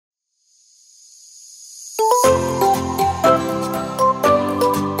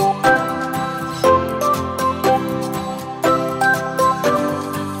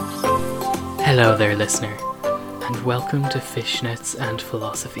Hello there, listener, and welcome to Fishnets and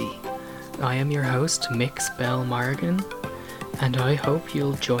Philosophy. I am your host, Mix Bell Morgan, and I hope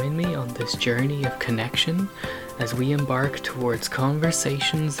you'll join me on this journey of connection as we embark towards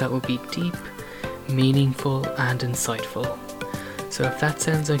conversations that will be deep, meaningful, and insightful. So if that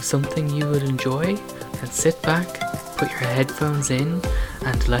sounds like something you would enjoy, then sit back, put your headphones in,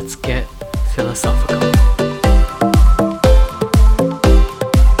 and let's get philosophical.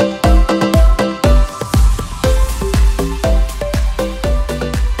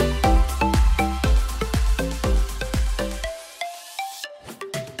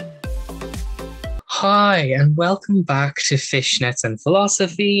 Hi, and welcome back to Fishnets and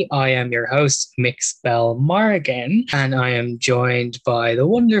Philosophy. I am your host, Mix Bell Morgan, and I am joined by the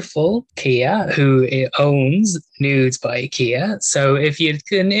wonderful Kia, who owns Nudes by Kia. So if you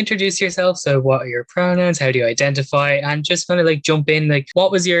can introduce yourself, so what are your pronouns, how do you identify, and just kind of like jump in, like what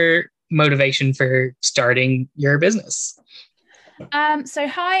was your motivation for starting your business? So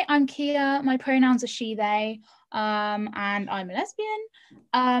hi, I'm Kia. My pronouns are she, they. And I'm a lesbian.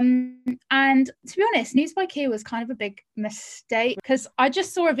 And to be honest, Nudes by Kia was kind of a big mistake because I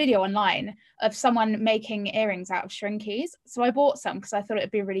just saw a video online of someone making earrings out of shrinkies. So I bought some because I thought it'd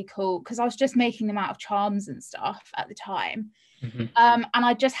be really cool because I was just making them out of charms and stuff at the time. Mm-hmm. And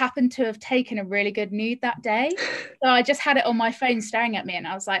I just happened to have taken a really good nude that day. So I just had it on my phone staring at me and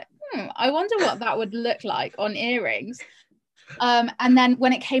I was like, I wonder what that would look like on earrings. And then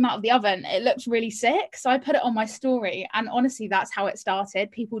when it came out of the oven, it looked really sick. So I put it on my story. And honestly, that's how it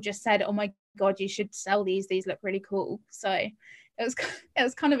started. People just said, oh my God, you should sell these. These look really cool. So it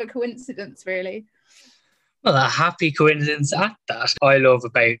was kind of a coincidence, really. Well, a happy coincidence at that. I love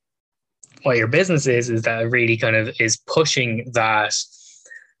about what your business is that it really kind of is pushing that,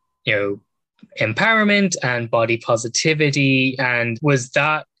 empowerment and body positivity. And was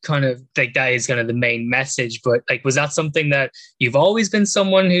that kind of like, that is kind of the main message, but like, was that something that you've always been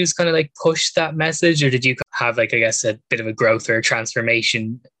someone who's kind of like pushed that message, or did you have like, I guess, a bit of a growth or a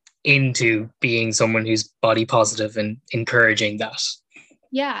transformation into being someone who's body positive and encouraging that?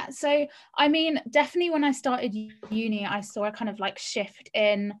 Yeah, so I mean, definitely when I started uni, I saw a kind of like shift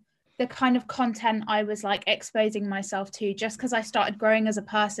in the kind of content I was like exposing myself to, just because I started growing as a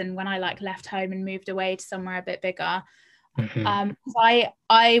person when I like left home and moved away to somewhere a bit bigger. Mm-hmm.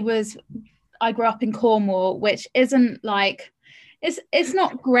 I grew up in Cornwall, which isn't like, it's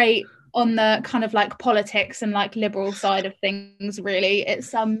not great on the kind of like politics and like liberal side of things, really.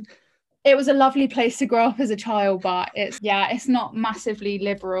 It was a lovely place to grow up as a child, but it's not massively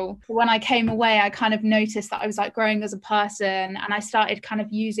liberal. When I came away, I kind of noticed that I was like growing as a person, and I started kind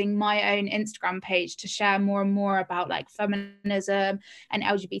of using my own Instagram page to share more and more about like feminism and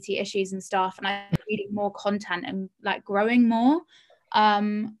LGBT issues and stuff. And I was reading more content and like growing more.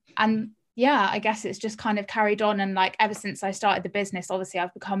 And yeah, I guess it's just kind of carried on. And like ever since I started the business, obviously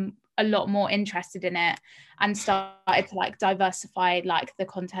I've become a lot more interested in it and started to like diversify like the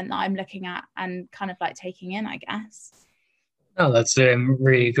content that I'm looking at and kind of like taking in, I guess. Oh, that's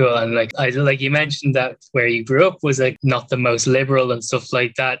really cool. And like you mentioned that where you grew up was like not the most liberal and stuff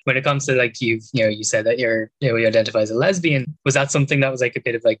like that. When it comes to like you said that you identify as a lesbian. Was that something that was like a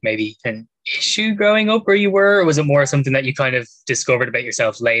bit of like maybe an issue growing up where you were, or was it more something that you kind of discovered about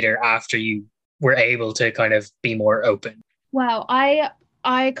yourself later after you were able to kind of be more open? Well,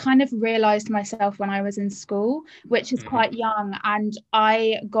 I kind of realized myself when I was in school, which is quite young, and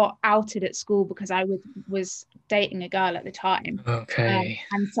I got outed at school because I was dating a girl at the time. Okay.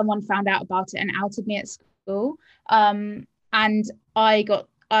 And someone found out about it and outed me at school. And I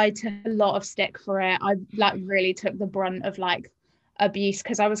took a lot of stick for it. I like really took the brunt of like abuse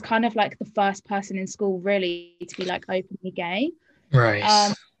because I was kind of like the first person in school really to be like openly gay.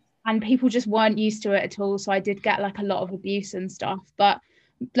 Right. And people just weren't used to it at all. So I did get like a lot of abuse and stuff. But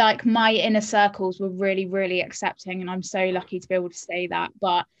like my inner circles were really, really accepting. And I'm so lucky to be able to say that.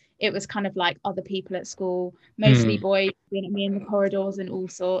 But it was kind of like other people at school, mostly boys, being at me in the corridors and all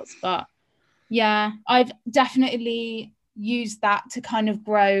sorts. But yeah, I've definitely used that to kind of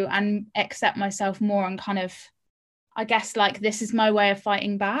grow and accept myself more and kind of, I guess, like this is my way of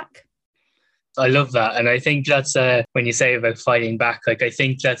fighting back. I love that. And I think that's when you say about fighting back, like I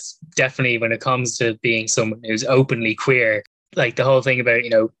think that's definitely when it comes to being someone who's openly queer, like the whole thing about,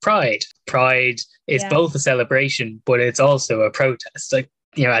 pride. Pride is both a celebration, but it's also a protest. Like,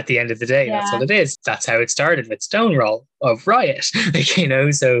 at the end of the day, that's what it is. That's how it started with Stonewall of Riot,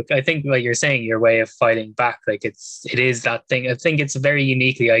 so I think like you're saying, your way of fighting back, like it is that thing. I think it's very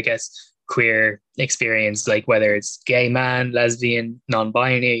uniquely, I guess, queer experience, like whether it's gay man, lesbian,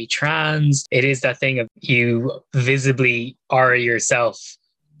 non-binary, trans, it is that thing of you visibly are yourself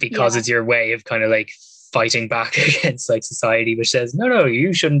because it's your way of kind of like fighting back against like society, which says, no,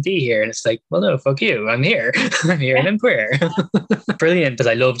 you shouldn't be here. And it's like, well, no, fuck you. I'm here. I'm here and I'm queer. Brilliant. Because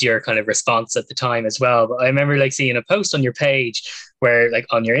I loved your kind of response at the time as well. But I remember like seeing a post on your page where like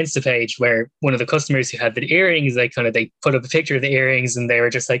on your Insta page where one of the customers who had the earrings, like kind of they put up a picture of the earrings and they were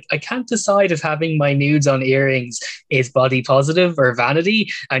just like, I can't decide if having my nudes on earrings is body positive or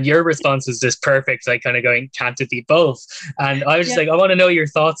vanity. And your response was just perfect, like kind of going, can't it be both? And I was just like, I want to know your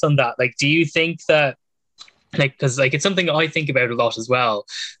thoughts on that. Like, do you think that, like, because like it's something I think about a lot as well.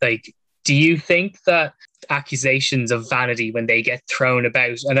 Like, do you think that accusations of vanity when they get thrown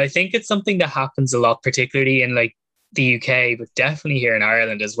about, and I think it's something that happens a lot, particularly in like the UK, but definitely here in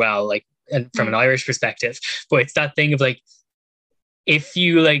Ireland as well, like, and from an Irish perspective, but it's that thing of like, if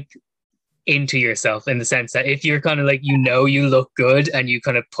you like into yourself in the sense that if you're kind of like, you know, you look good and you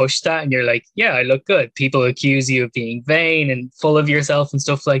kind of push that and you're like, yeah, I look good. People accuse you of being vain and full of yourself and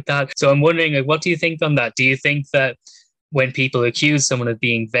stuff like that. So I'm wondering, like, what do you think on that? Do you think that when people accuse someone of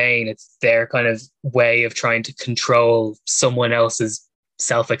being vain, it's their kind of way of trying to control someone else's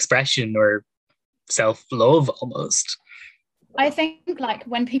self-expression or self-love almost? I think like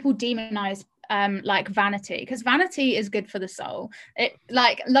when people demonize like vanity, because vanity is good for the soul. It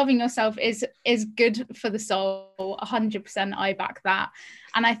like loving yourself is good for the soul. 100% I back that.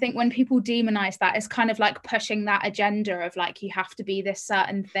 And I think when people demonize that, it's kind of like pushing that agenda of like, you have to be this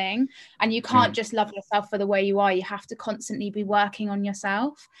certain thing and you can't just love yourself for the way you are. You have to constantly be working on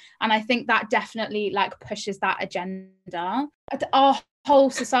yourself. And I think that definitely like pushes that agenda. Our whole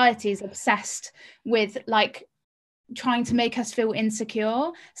society is obsessed with like trying to make us feel insecure.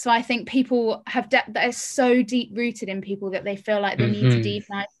 So I think people have that is so deep rooted in people that they feel like they need to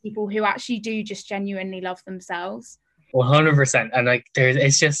demonize people who actually do just genuinely love themselves. 100%. And like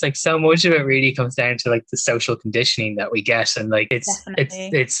it's just like so much of it really comes down to like the social conditioning that we get, and like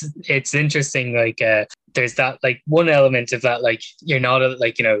it's interesting. Like there's that like one element of that, like you're not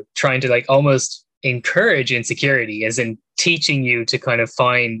like, you know, trying to like almost encourage insecurity, as in teaching you to kind of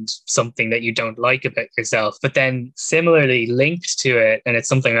find something that you don't like about yourself. But then similarly linked to it, and it's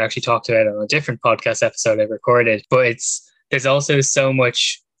something I actually talked about on a different podcast episode I recorded, but there's also so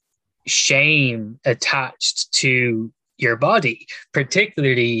much shame attached to your body,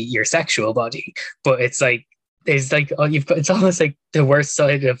 particularly your sexual body. But it's like there's like, oh, it's almost like the worst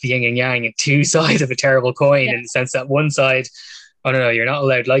side of yin and yang, and two sides of a terrible coin, in the sense that one side, I don't know, you're not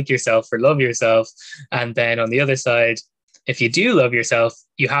allowed to like yourself or love yourself. And then on the other side, if you do love yourself,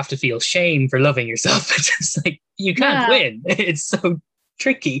 you have to feel shame for loving yourself. It's just like, you can't win. It's so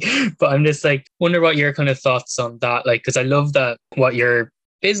tricky. But I'm just like, wonder what your kind of thoughts on that. Like, because I love that what your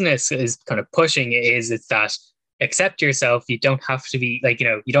business is kind of pushing is that accept yourself. You don't have to be like, you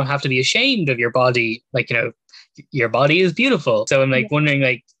know, you don't have to be ashamed of your body. Like, you know, your body is beautiful. So I'm like wondering,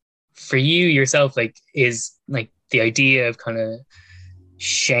 like, for you yourself, like, is like the idea of kind of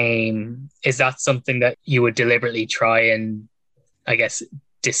shame, is that something that you would deliberately try and, I guess,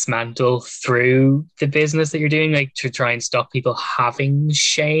 dismantle through the business that you're doing, like to try and stop people having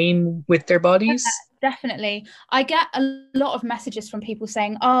shame with their bodies? Definitely. I get a lot of messages from people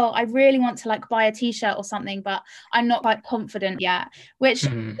saying, oh, I really want to like buy a t-shirt or something, but I'm not quite confident yet, which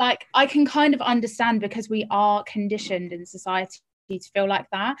like I can kind of understand, because we are conditioned in society to feel like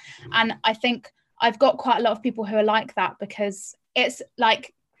that. And I think I've got quite a lot of people who are like that, because it's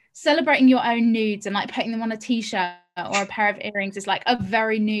like celebrating your own nudes and like putting them on a t-shirt or a pair of earrings is like a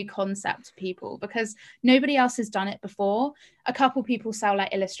very new concept to people, because nobody else has done it before. A couple people sell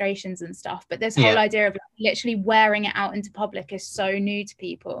like illustrations and stuff, but this whole idea of like literally wearing it out into public is so new to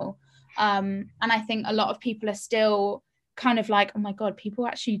people. And I think a lot of people are still kind of like, oh my god, people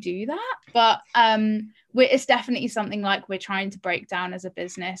actually do that. But it's definitely something like we're trying to break down as a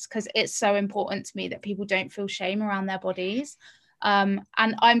business, because it's so important to me that people don't feel shame around their bodies. And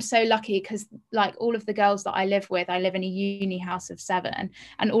I'm so lucky, because like all of the girls that I live with, I live in a uni house of 7,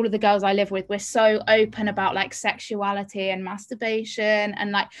 and all of the girls I live with, we're so open about like sexuality and masturbation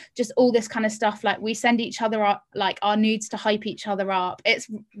and like just all this kind of stuff. Like we send each other up like our nudes to hype each other up. It's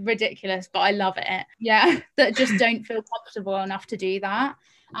ridiculous, but I love it. That just don't feel comfortable enough to do that.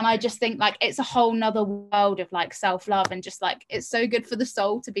 And I just think like it's a whole nother world of like self-love, and just like it's so good for the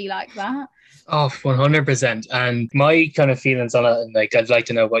soul to be like that. Oh, 100%. And my kind of feelings on it, and like I'd like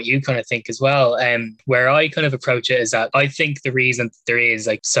to know what you kind of think as well. Where I kind of approach it is that I think the reason there is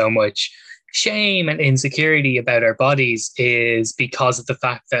like so much shame and insecurity about our bodies is because of the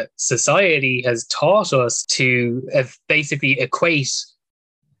fact that society has taught us to basically equate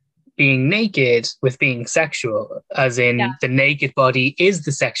being naked with being sexual, as Yeah. in the naked body is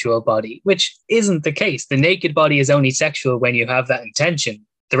the sexual body, which isn't the case. The naked body is only sexual when you have that intention.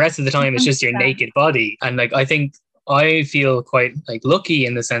 The rest of the time, it's just your 100%. naked body. And like, I think I feel quite like lucky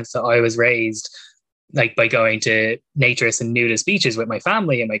in the sense that I was raised like by going to naturist and nudist beaches with my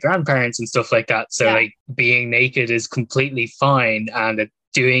family and my grandparents and stuff like that. So Yeah. like being naked is completely fine, and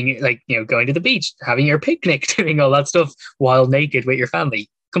doing like, you know, going to the beach, having your picnic, doing all that stuff while naked with your family,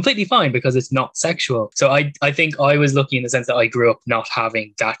 completely fine because it's not sexual. So I think I was lucky in the sense that I grew up not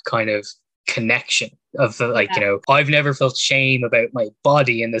having that kind of connection of the, like, you Yeah. know, I've never felt shame about my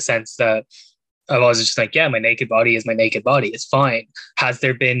body in the sense that I was just like, yeah, my naked body is my naked body. It's fine. Has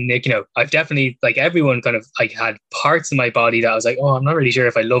there been, like, you know, I've definitely, like everyone kind of like had parts of my body that I was like, oh, I'm not really sure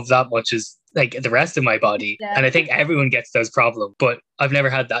if I love that much as like the rest of my body. Yeah. And I think everyone gets those problems, but I've never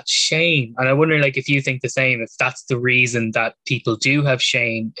had that shame. And I wonder, like, if you think the same, if that's the reason that people do have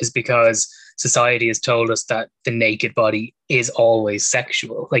shame, is because society has told us that the naked body is always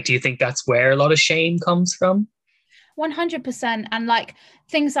sexual. Like, do you think that's where a lot of shame comes from? 100%. And like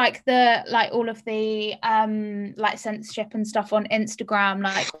things like the like all of the like censorship and stuff on Instagram,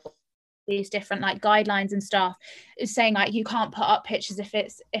 like these different like guidelines and stuff, is saying like you can't put up pictures if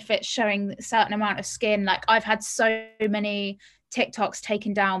it's showing a certain amount of skin. Like I've had so many TikToks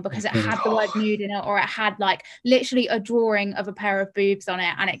taken down because it had the word nude in it, or it had like literally a drawing of a pair of boobs on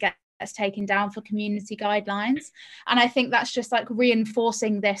it, and it gets taken down for community guidelines. And I think that's just like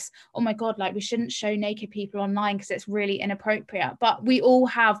reinforcing this, oh my god, like we shouldn't show naked people online because it's really inappropriate. But we all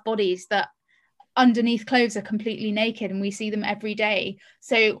have bodies that underneath clothes are completely naked, and we see them every day.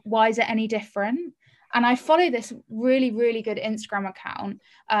 So why is it any different? And I follow this really, really good Instagram account.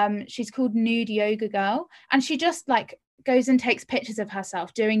 She's called Nude Yoga Girl, and she just like goes and takes pictures of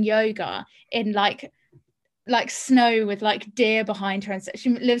herself doing yoga in like snow with like deer behind her, and so she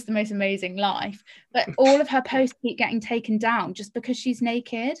lives the most amazing life. But all of her posts keep getting taken down just because she's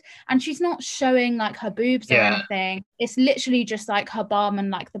naked, and she's not showing like her boobs or anything. It's literally just like her bum and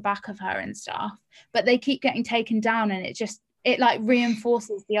like the back of her and stuff, but they keep getting taken down. And it like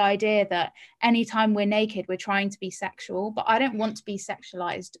reinforces the idea that anytime we're naked we're trying to be sexual, but I don't want to be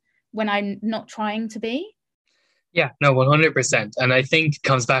sexualized when I'm not trying to be. Yeah, no, 100%. And I think it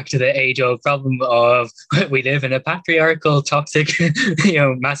comes back to the age-old problem of we live in a patriarchal, toxic, you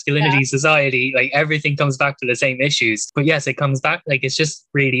know, masculinity society. Like everything comes back to the same issues. But yes, it comes back, like it's just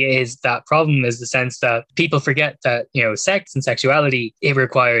really is that problem, is the sense that people forget that, you know, sex and sexuality, it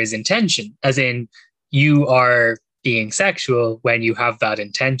requires intention, as in you are being sexual when you have that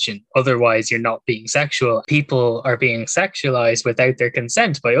intention. Otherwise, you're not being sexual. People are being sexualized without their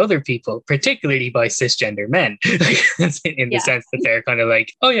consent by other people, particularly by cisgender men, in the sense that they're kind of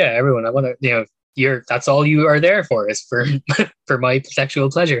like, oh yeah, everyone, I want to, you know, that's all you are there for, is for for my sexual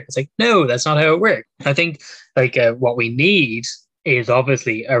pleasure. It's like, no, that's not how it works. I think like what we need is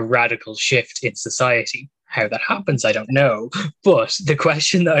obviously a radical shift in society. How that happens, I don't know. But the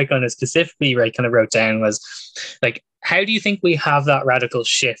question that I kind of specifically kind of wrote down was like, how do you think we have that radical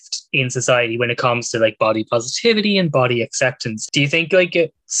shift in society when it comes to like body positivity and body acceptance? Do you think like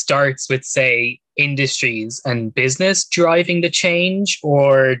it starts with, say, industries and business driving the change,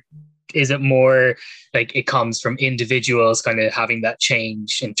 or is it more like it comes from individuals kind of having that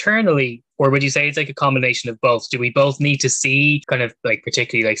change internally? Or would you say it's like a combination of both? Do we both need to see kind of like,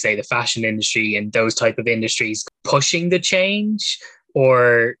 particularly like say the fashion industry and those type of industries pushing the change?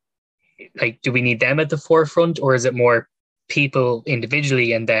 Or like, do we need them at the forefront? Or is it more people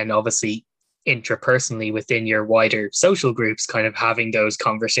individually and then obviously intrapersonally within your wider social groups kind of having those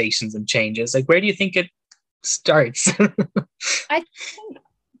conversations and changes? Like, where do you think it starts? I think,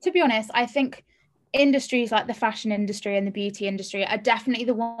 to be honest, I think industries like the fashion industry and the beauty industry are definitely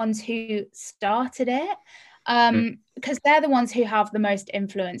the ones who started it, because they're the ones who have the most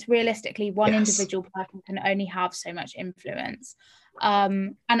influence. Realistically, one individual person can only have so much influence,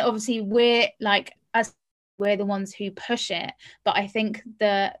 and obviously we're the ones who push it, but I think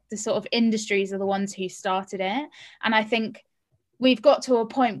the sort of industries are the ones who started it. And I think we've got to a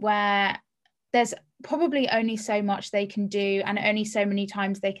point where there's probably only so much they can do, and only so many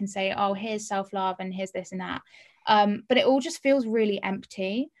times they can say, oh, here's self-love and here's this and that, but it all just feels really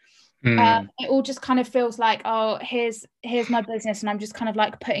empty. It all just kind of feels like, oh, here's my business, and I'm just kind of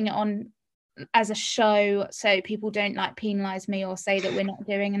like putting it on as a show so people don't like penalize me or say that we're not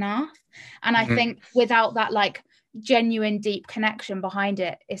doing enough. And I think without that like genuine deep connection behind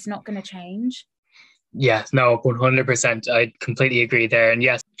it, it's not going to change. Yeah, no, 100%. I completely agree there. And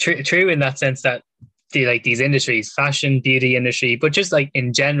yes, true in that sense that these industries, fashion, beauty industry, but just like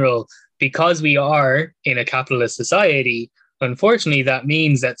in general, because we are in a capitalist society, unfortunately, that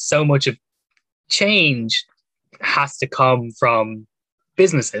means that so much of change has to come from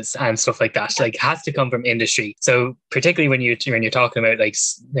businesses and stuff like that. Like, has to come from industry. So particularly when you're talking about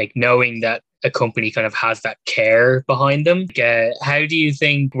like knowing that a company kind of has that care behind them, how do you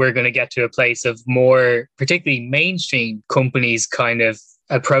think we're going to get to a place of more particularly mainstream companies kind of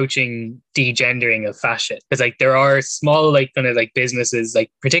approaching degendering of fashion? Because like there are small like kind of like businesses, like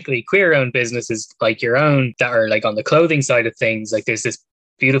particularly queer owned businesses like your own, that are like on the clothing side of things. Like there's this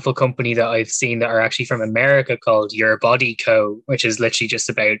beautiful company that I've seen that are actually from America called Your Body Co, which is literally just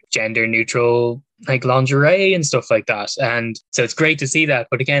about gender neutral like lingerie and stuff like that. And so it's great to see that.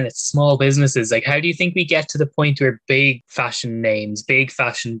 But again, it's small businesses. Like, how do you think we get to the point where big fashion names, big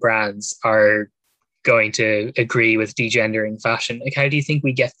fashion brands are going to agree with degendering fashion? Like, how do you think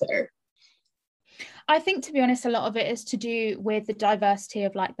we get there? I think, to be honest, a lot of it is to do with the diversity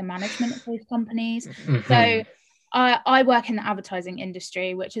of like the management of those companies. Mm-hmm. So I work in the advertising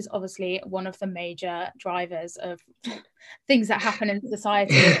industry, which is obviously one of the major drivers of things that happen in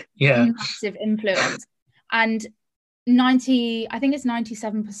society. Yeah. Massive influence. And I think it's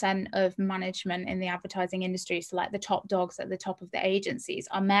 97% of management in the advertising industry, so like the top dogs at the top of the agencies,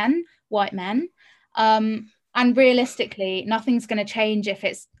 are men, white men. And realistically, nothing's going to change if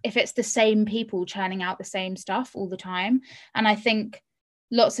it's the same people churning out the same stuff all the time. And I think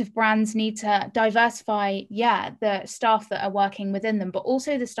lots of brands need to diversify, the staff that are working within them, but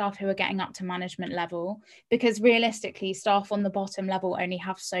also the staff who are getting up to management level, because realistically, staff on the bottom level only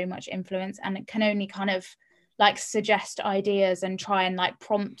have so much influence, and it can only kind of like suggest ideas and try and like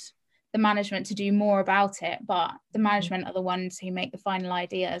prompt the management to do more about it. But the management are the ones who make the final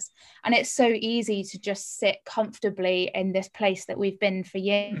ideas. And it's so easy to just sit comfortably in this place that we've been for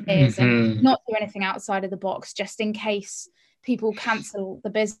years, mm-hmm. and not do anything outside of the box, just in case people cancel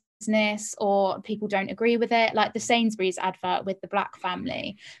the business or people don't agree with it, like the Sainsbury's advert with the black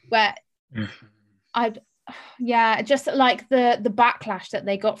family, where just like the backlash that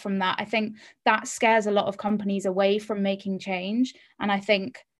they got from that. I think that scares a lot of companies away from making change. And I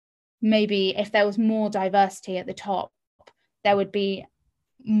think maybe if there was more diversity at the top, there would be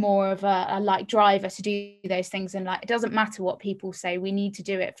more of a like driver to do those things. And like, it doesn't matter what people say, we need to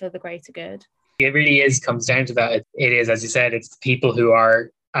do it for the greater good. It really comes down to that. It is, as you said, it's the people who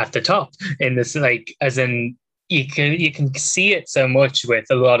are at the top in this, like, as in you can see it so much with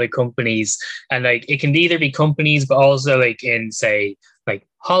a lot of companies, and like it can either be companies, but also like in, say, like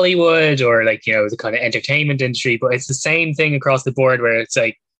Hollywood or like, you know, the kind of entertainment industry. But it's the same thing across the board, where it's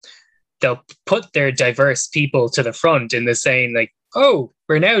like they'll put their diverse people to the front in the saying like, oh,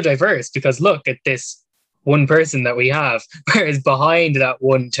 we're now diverse because look at this one person that we have, whereas behind that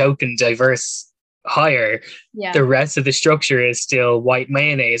one token diverse hire, the rest of the structure is still white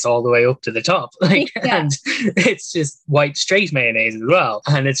mayonnaise all the way up to the top, like, and it's just white straight mayonnaise as well.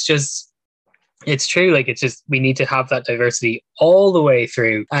 And it's true, like, it's just, we need to have that diversity all the way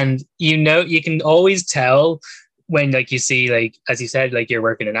through. And you know, you can always tell when, like, you see, like, as you said, like, you're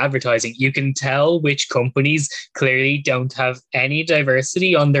working in advertising, you can tell which companies clearly don't have any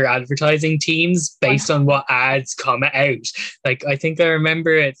diversity on their advertising teams based on what ads come out. Like, I think I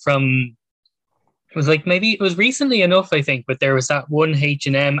remember it from, it was like, maybe it was recently enough, I think, but there was that one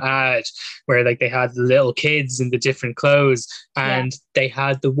H&M ad where like they had the little kids in the different clothes, and they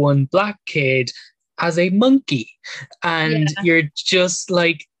had the one black kid as a monkey. And you're just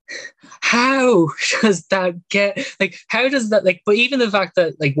like, how does that get, like, how does that, like, but even the fact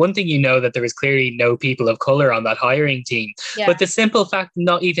that, like, one thing, you know, that there was clearly no people of color on that hiring team, but the simple fact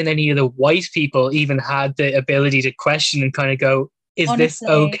not even any of the white people even had the ability to question and kind of go, is honestly, this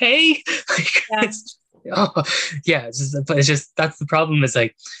okay? Like, it's just that's the problem, is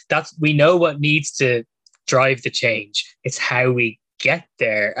like, that's, we know what needs to drive the change, it's how we get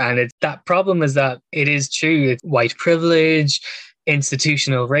there. And it's that problem is that it is true, it's white privilege,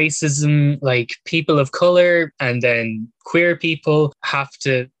 institutional racism, like people of color and then queer people have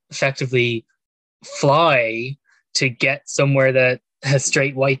to effectively fly to get somewhere that a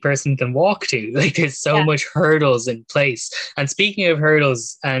straight white person can walk to. Like, there's so much hurdles in place. And speaking of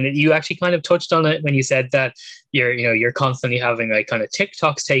hurdles, and you actually kind of touched on it when you said that you're constantly having like kind of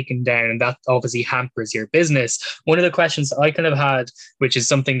TikToks taken down, and that obviously hampers your business. One of the questions I kind of had, which is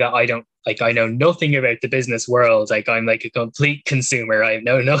something that I don't, like, I know nothing about the business world. Like, I'm like a complete consumer. I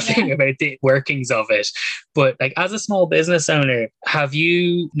know nothing about the workings of it. But like, as a small business owner, have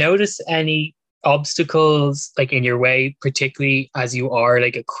you noticed any obstacles like in your way, particularly as you are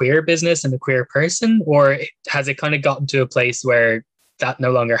like a queer business and a queer person, or has it kind of gotten to a place where that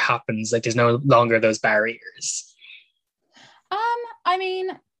no longer happens, like there's no longer those barriers? I mean,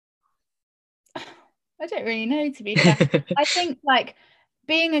 I don't really know, to be fair. I think like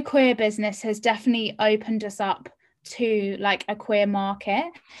being a queer business has definitely opened us up to like a queer market,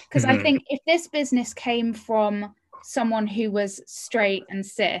 because I think if this business came from someone who was straight and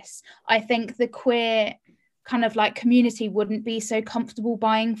cis, I think the queer kind of like community wouldn't be so comfortable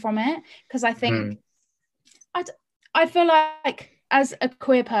buying from it, because I think I feel like as a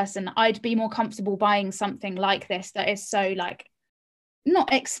queer person I'd be more comfortable buying something like this that is so like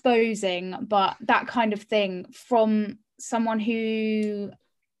not exposing, but that kind of thing from someone who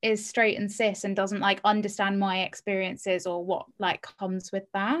is straight and cis and doesn't like understand my experiences or what like comes with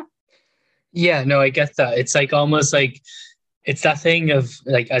that. Yeah, no, I get that. It's like almost like it's that thing of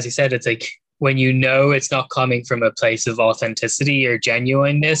like, as you said, it's like when you know it's not coming from a place of authenticity or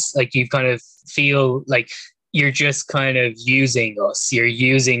genuineness, like you kind of feel like you're just kind of using us, you're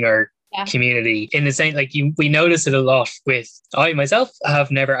using our community in the same, like we notice it a lot with, I myself have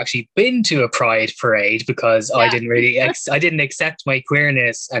never actually been to a pride parade because I didn't really I didn't accept my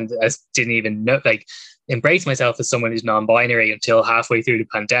queerness, and I didn't even know like embrace myself as someone who's non-binary until halfway through the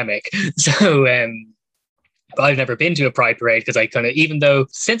pandemic. So but I've never been to a pride parade because I kind of, even though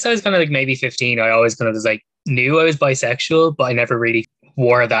since I was kind of like maybe 15, I always kind of was like knew I was bisexual, but I never really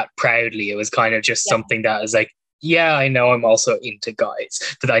wore that proudly. It was kind of just something that was like, yeah, I know I'm also into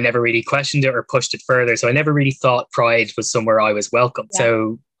guys, but I never really questioned it or pushed it further. So I never really thought pride was somewhere I was welcome. Yeah.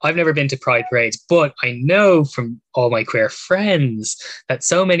 So I've never been to pride parades, but I know from all my queer friends that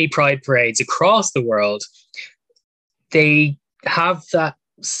so many pride parades across the world, they have that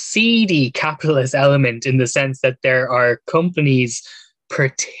seedy capitalist element in the sense that there are companies,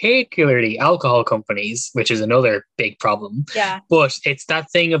 particularly alcohol companies, which is another big problem. Yeah. But it's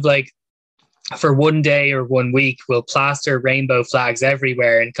that thing of like, for one day or 1 week, we'll plaster rainbow flags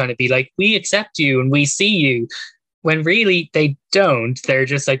everywhere and kind of be like, we accept you and we see you. When really they don't. They're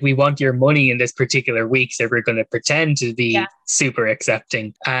just like, we want your money in this particular week, so we're going to pretend to be super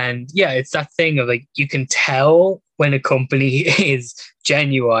accepting. And yeah, it's that thing of like, you can tell when a company is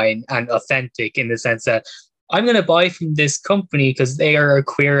genuine and authentic in the sense that I'm going to buy from this company because they are a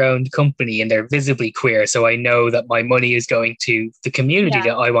queer-owned company and they're visibly queer. So I know that my money is going to the community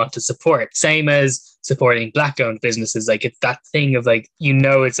that I want to support. Same as supporting Black-owned businesses. Like it's that thing of like, you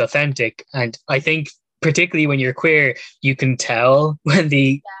know, it's authentic. And I think particularly when you're queer, you can tell when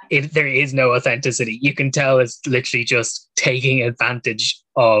there is no authenticity. You can tell it's literally just taking advantage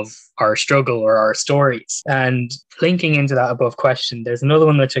of our struggle or our stories. And linking into that above question, there's another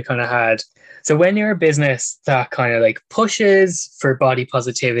one which I kind of had. So when you're a business that kind of like pushes for body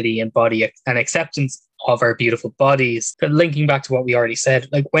positivity and body and acceptance of our beautiful bodies, but linking back to what we already said,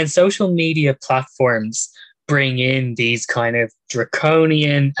 like when social media platforms bring in these kind of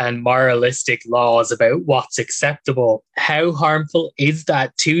draconian and moralistic laws about what's acceptable, how harmful is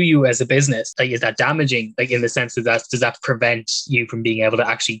that to you as a business? Like, is that damaging? Like, in the sense of that, does that prevent you from being able to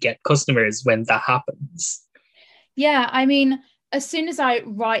actually get customers when that happens? Yeah, I mean, as soon as I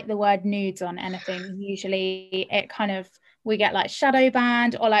write the word nudes on anything, usually it kind of, we get like shadow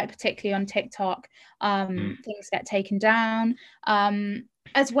banned, or like particularly on TikTok, things get taken down.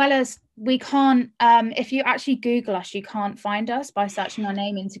 As well as we can't, if you actually Google us, you can't find us by searching our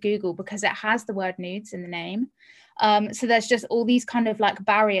name into Google because it has the word nudes in the name. So there's just all these kind of like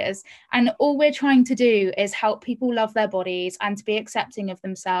barriers, and all we're trying to do is help people love their bodies and to be accepting of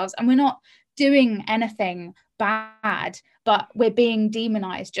themselves. And we're not doing anything bad, but we're being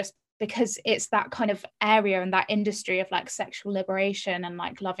demonized just because it's that kind of area and that industry of like sexual liberation and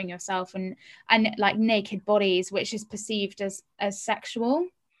like loving yourself and like naked bodies, which is perceived as sexual.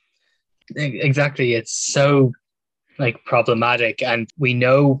 Exactly. It's so like problematic, and we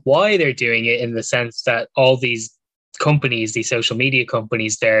know why they're doing it in the sense that all these companies, these social media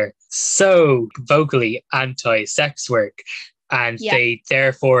companies, they're so vocally anti-sex work, and they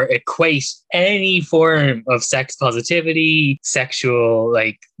therefore equate any form of sex positivity, sexual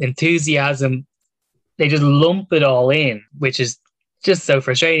like enthusiasm, they just lump it all in, which is just so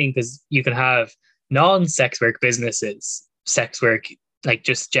frustrating because you can have non-sex work businesses, sex work, like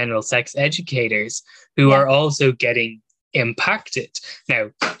just general sex educators who are also getting impacted.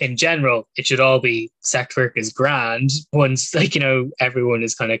 Now, in general, it should all be sex work is grand once, like, you know, everyone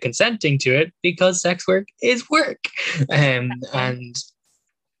is kind of consenting to it because sex work is work. And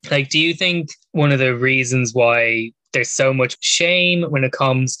like, do you think one of the reasons why there's so much shame when it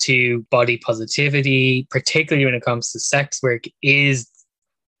comes to body positivity, particularly when it comes to sex work, is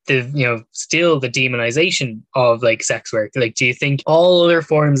the, you know, still the demonization of like sex work? Like, do you think all other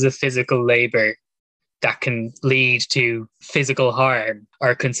forms of physical labor that can lead to physical harm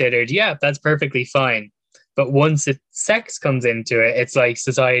are considered, yeah, that's perfectly fine, but once sex comes into it, it's like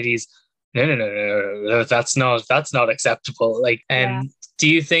society's, No, that's not acceptable. Like, Yeah. do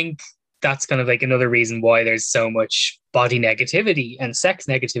you think that's kind of like another reason why there's so much body negativity and sex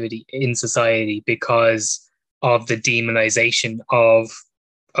negativity in society because of the demonization of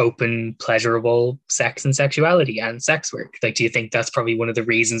open, pleasurable sex and sexuality and sex work? Like, do you think that's probably one of the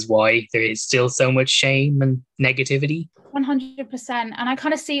reasons why there is still so much shame and negativity? 100%. And I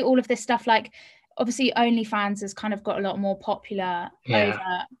kind of see all of this stuff like, obviously OnlyFans has kind of got a lot more popular over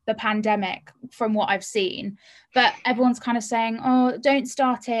Yeah. the pandemic from what I've seen, but everyone's kind of saying, oh, don't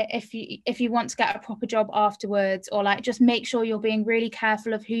start it if you want to get a proper job afterwards, or like just make sure you're being really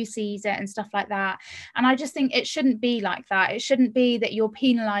careful of who sees it and stuff like that. And I just think it shouldn't be like that. It shouldn't be that you're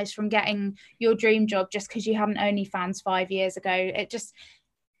penalized from getting your dream job just because you had an OnlyFans 5 years ago.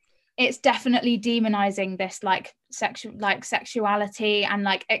 It's definitely demonizing this like sexuality and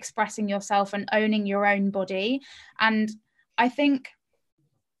like expressing yourself and owning your own body. And I think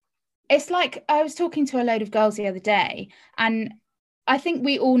it's like, I was talking to a load of girls the other day, and I think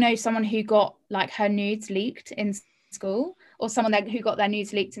we all know someone who got like her nudes leaked in school, or someone who got their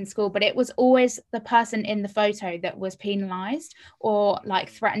nudes leaked in school, but it was always the person in the photo that was penalized or like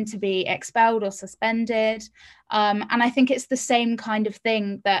threatened to be expelled or suspended. And I think it's the same kind of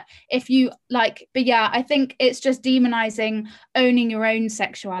thing, that if you like, but yeah, I think it's just demonizing owning your own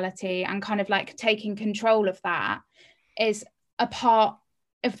sexuality and kind of like taking control of that is a part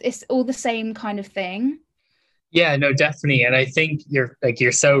of it's all the same kind of thing. Yeah, no, definitely. And I think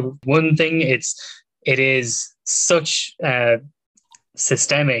you're so one thing, it is such a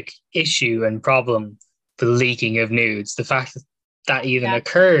systemic issue and problem, the leaking of nudes, the fact that that even Yeah.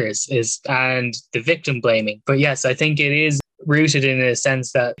 occurs is, and the victim blaming. But yes, I think it is rooted in a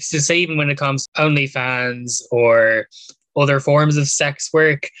sense that, to say, even when it comes to OnlyFans or other forms of sex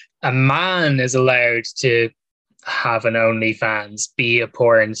work, a man is allowed to have an OnlyFans, be a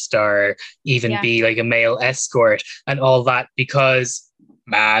porn star, even Yeah. be like a male escort and all that, because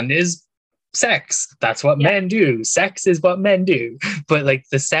man is sex. That's what Yeah. men do. Sex is what men do. But like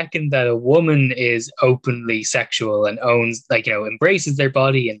the second that a woman is openly sexual and owns, like, embraces their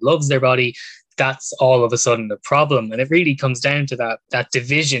body and loves their body, that's all of a sudden a problem. And it really comes down to that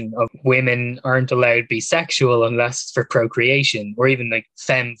division of women aren't allowed to be sexual unless it's for procreation, or even like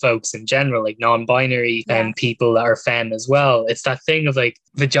femme folks in general, like non-binary Yeah. people that are femme as well. It's that thing of like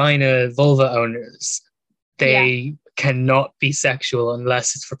vagina, vulva owners. They cannot be sexual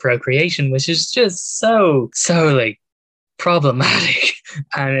unless it's for procreation, which is just so like problematic.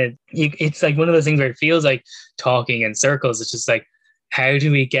 And it's like one of those things where it feels like talking in circles. It's just like, how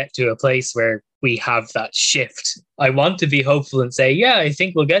do we get to a place where we have that shift? I want to be hopeful and say, yeah, I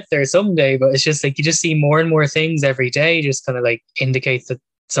think we'll get there someday, but it's just like you just see more and more things every day just kind of like indicate that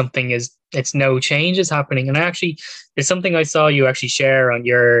it's no change is happening. And actually, there's something I saw you actually share on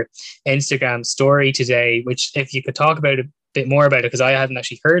your Instagram story today, which if you could talk about a bit more about it, because I hadn't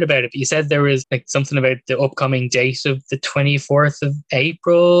actually heard about it, but you said there was like something about the upcoming date of the 24th of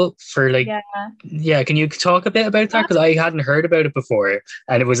April for like, yeah, can you talk a bit about that? Because I hadn't heard about it before,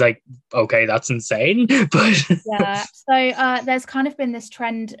 and it was like, okay, that's insane. But yeah, so there's kind of been this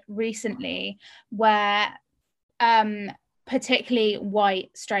trend recently where particularly white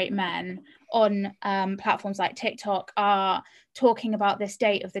straight men on platforms like TikTok are talking about this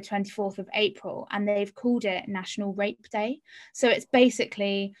date of the 24th of April, and they've called it National Rape Day. So it's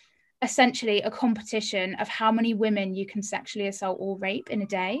basically essentially a competition of how many women you can sexually assault or rape in a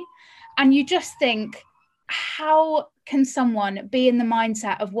day. And you just think, how can someone be in the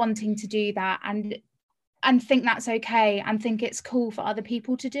mindset of wanting to do that and think that's okay and think it's cool for other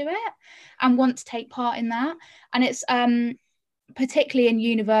people to do it and want to take part in that? And it's particularly in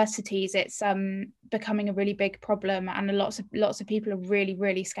universities, it's becoming a really big problem, and lots of people are really,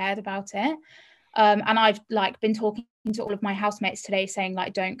 really scared about it. And I've like been talking to all of my housemates today saying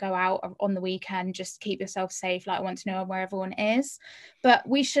like, don't go out on the weekend, just keep yourself safe. Like, I want to know where everyone is. But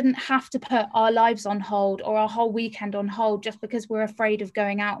we shouldn't have to put our lives on hold or our whole weekend on hold just because we're afraid of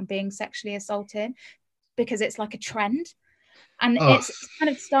going out and being sexually assaulted, because it's like a trend. And it's kind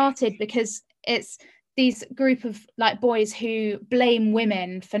of started because it's these group of like boys who blame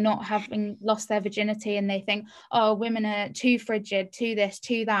women for not having lost their virginity, and they think, oh, women are too frigid, too this,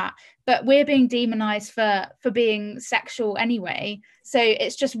 too that, but we're being demonized for being sexual anyway. So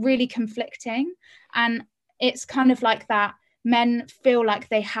it's just really conflicting. And it's kind of like that men feel like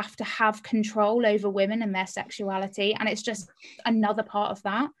they have to have control over women and their sexuality, and it's just another part of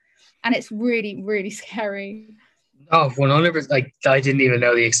that, and it's really, really scary. Oh, 100%. Like, I didn't even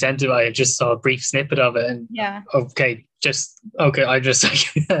know the extent of it. I just saw a brief snippet of it. And okay, I just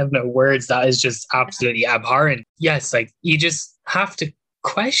I have no words. That is just absolutely abhorrent. Yes, like you just have to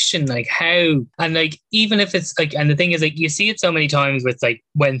question like how, and like even if it's like, and the thing is like you see it so many times with like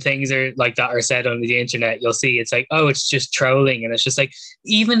when things are like that are said on the internet, you'll see it's like, oh, it's just trolling. And it's just like,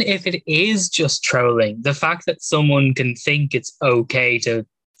 even if it is just trolling, the fact that someone can think it's okay to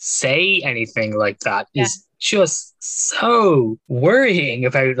say anything like that is just so worrying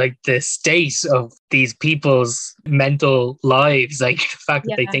about like the state of these people's mental lives, like the fact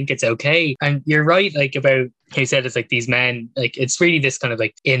that they think it's okay. And you're right, like about you said, it's like these men, like it's really this kind of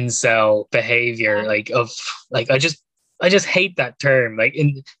like incel behavior, like of like I just hate that term, like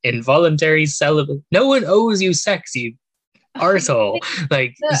involuntary celibate. No one owes you sex, you arsehole.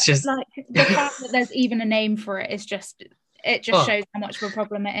 Like it's just like the fact that there's even a name for it is just, it just shows how much of a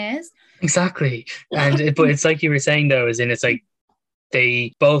problem it is. Exactly. And but it's like you were saying though, is in it's like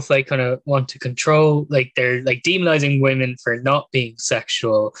they both like kind of want to control, like they're like demonizing women for not being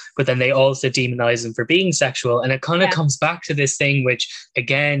sexual, but then they also demonize them for being sexual. And it kind of comes back to this thing, which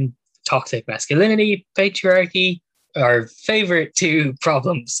again, toxic masculinity, patriarchy, our favorite two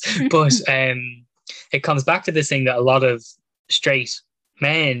problems. But it comes back to this thing that a lot of straight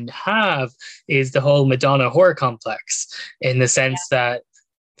men have, is the whole Madonna whore complex, in the sense that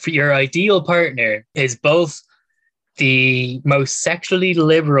for your ideal partner is both the most sexually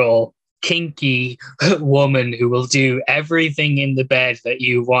liberal, kinky woman who will do everything in the bed that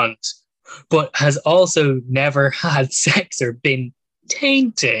you want, but has also never had sex or been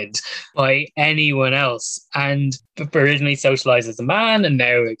tainted by anyone else, and originally socialized as a man and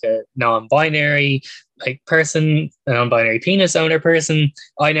now like a non-binary like person, a non-binary penis owner person.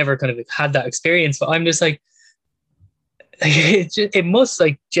 I never kind of had that experience, but I'm just like, it must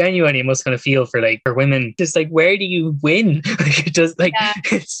like genuinely, it must kind of feel for like for women, just like where do you win? Like it does, like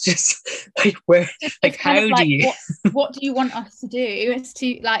it's just like where, like how do like, you what do you want us to do? It's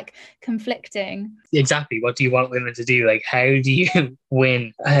too like conflicting. Exactly, what do you want women to do? Like how do you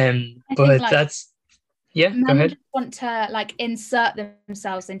win? But think, like, that's men go ahead. Just want to like insert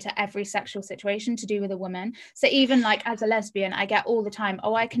themselves into every sexual situation to do with a woman. So even like as a lesbian, I get all the time,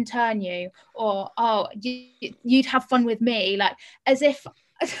 oh, I can turn you, or oh, you'd have fun with me, like as if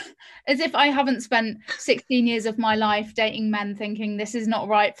I haven't spent 16 years of my life dating men thinking this is not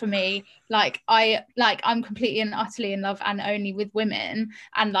right for me. I'm completely and utterly in love and only with women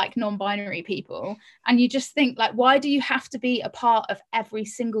and like non-binary people. And you just think like, why do you have to be a part of every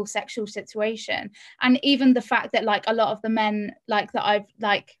single sexual situation? And even the fact that like a lot of the men like that I've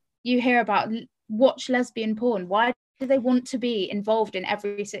like you hear about watch lesbian porn. Why do they want to be involved in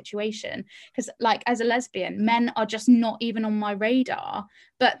every situation? Because like as a lesbian, men are just not even on my radar,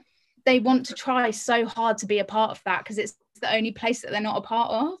 but they want to try so hard to be a part of that because it's the only place that they're not a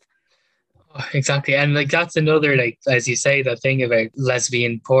part of. Exactly. And like that's another, like as you say, that thing about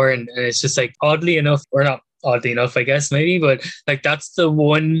lesbian porn, and it's just like oddly enough, or not oddly enough I guess maybe, but like that's the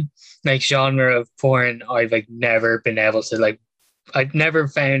one like genre of porn I've like never been able to like, I've never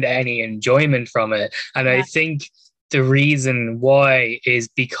found any enjoyment from it. And I think the reason why is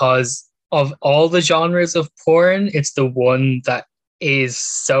because of all the genres of porn, it's the one that is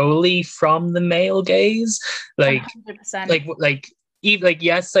solely from the male gaze. Like 100%. like even like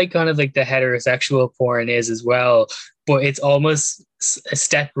yes, like kind of like the heterosexual porn is as well, but it's almost a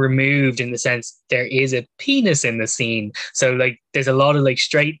step removed in the sense there is a penis in the scene. So like there's a lot of like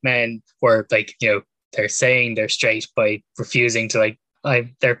straight men where like, you know, they're saying they're straight by refusing to like,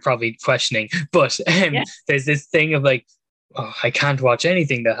 they're probably questioning, but there's this thing of like, oh, I can't watch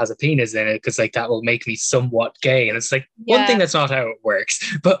anything that has a penis in it because like that will make me somewhat gay. And it's like one thing, that's not how it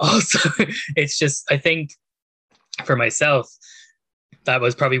works, but also it's just, I think for myself, that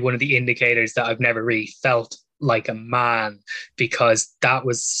was probably one of the indicators that I've never really felt like a man, because that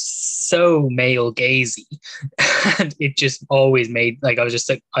was so male gazy and it just always made like, I was just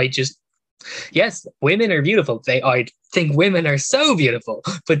like, yes, women are beautiful. I think women are so beautiful,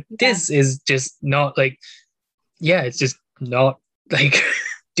 but this is just not like, it's just not like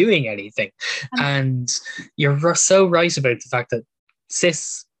doing anything. And you're so right about the fact that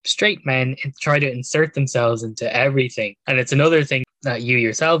cis straight men try to insert themselves into everything. And it's another thing that you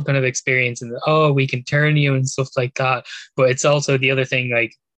yourself kind of experience, and oh, we can turn you and stuff like that. But it's also the other thing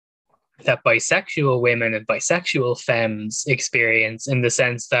like that bisexual women and bisexual femmes experience, in the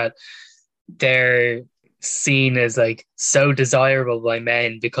sense that they're seen as like so desirable by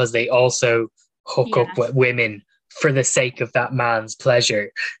men because they also hook up with women for the sake of that man's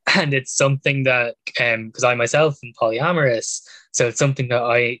pleasure. And it's something that because I myself am polyamorous, so it's something that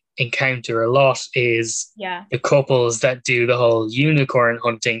I encounter a lot, is the couples that do the whole unicorn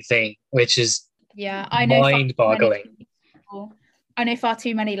hunting thing, which is I know mind-boggling. I know far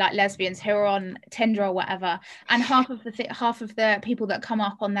too many like lesbians who are on Tinder or whatever, and half of the people that come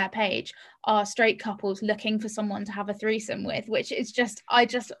up on their page are straight couples looking for someone to have a threesome with, which is just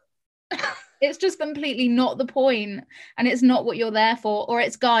it's just completely not the point, and it's not what you're there for. Or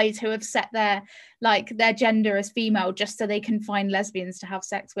it's guys who have set their gender as female just so they can find lesbians to have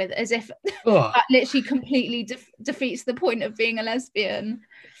sex with, as if that literally completely defeats the point of being a lesbian.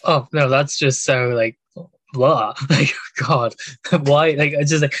 Oh no, that's just so like blah. Like, God, why? Like,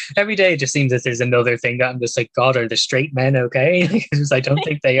 it's just like every day it just seems that there's another thing that I'm just like, God, are the straight men okay? Like, I don't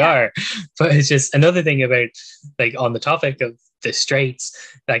think they are. But it's just another thing about, like, on the topic of the straights,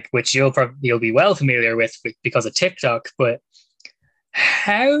 like, which you'll be well familiar with because of TikTok. But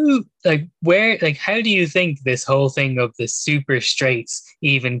how do you think this whole thing of the super straights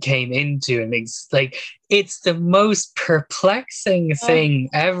even came into? And like, it's the most perplexing thing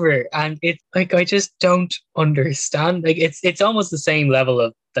ever, and it, like, I just don't understand. Like, it's almost the same level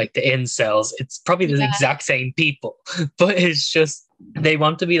of like the incels. It's probably the exact same people, but it's just they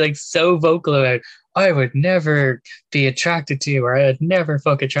want to be like so vocal about, I would never be attracted to you, or I'd never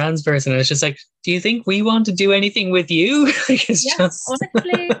fuck a trans person. And it's just like, do you think we want to do anything with you? Like, it's just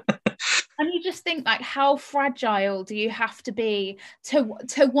honestly. And you just think, like, how fragile do you have to be to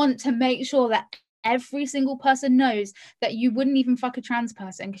want to make sure that every single person knows that you wouldn't even fuck a trans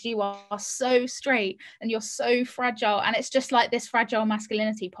person because you are so straight and you're so fragile. And it's just like this fragile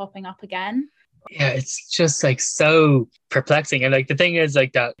masculinity popping up again. Yeah, it's just like so perplexing. And like the thing is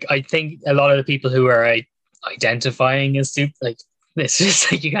like that I think a lot of the people who are identifying as super, like, it's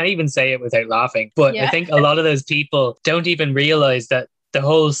just like you can't even say it without laughing. But I think a lot of those people don't even realize that the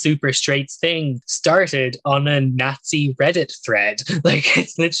whole super straights thing started on a Nazi Reddit thread. Like,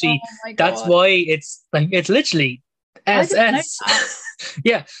 it's literally, that's why it's like, it's literally SS.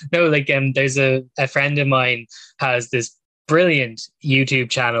 Yeah, no, like, there's a friend of mine has this brilliant YouTube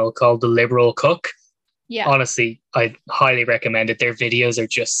channel called The Liberal Cook. Yeah, honestly, I highly recommend it. Their videos are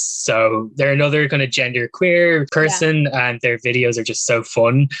just they're another kind of gender queer person, and their videos are just so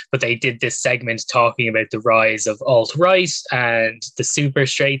fun. But they did this segment talking about the rise of alt-right and the super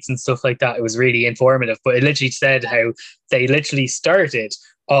straights and stuff like that. It was really informative, but it literally said how they literally started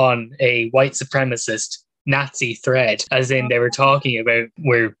on a white supremacist Nazi thread, as in they were talking about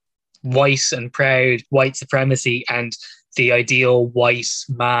we're white and proud white supremacy, and the ideal white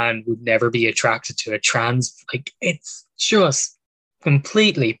man would never be attracted to a trans. Like, it's just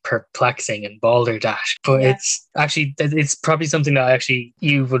completely perplexing and balderdash. But it's probably something that actually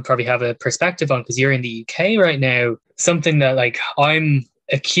you would probably have a perspective on because you're in the UK right now. Something that like I'm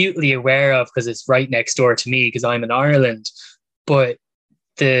acutely aware of because it's right next door to me because I'm in Ireland. But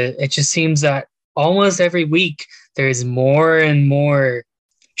it just seems that almost every week there's more and more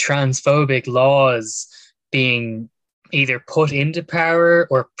transphobic laws being either put into power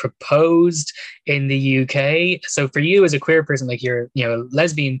or proposed in the UK. So for you as a queer person, like you're, a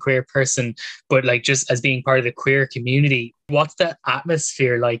lesbian queer person, but like just as being part of the queer community, what's the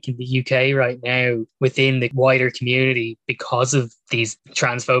atmosphere like in the UK right now within the wider community because of these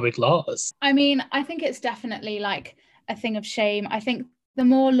transphobic laws? I mean, I think it's definitely like a thing of shame. I think the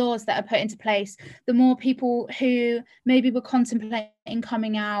more laws that are put into place, the more people who maybe were contemplating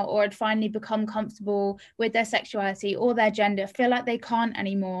coming out or had finally become comfortable with their sexuality or their gender feel like they can't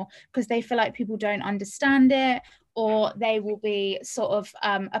anymore because they feel like people don't understand it, or they will be sort of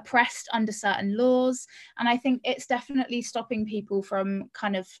oppressed under certain laws. And I think it's definitely stopping people from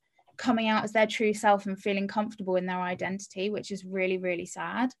kind of coming out as their true self and feeling comfortable in their identity, which is really, really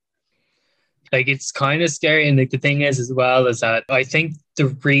sad. Like, it's kind of scary. And like the thing is as well is that I think the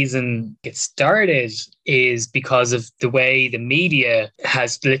reason it started is because of the way the media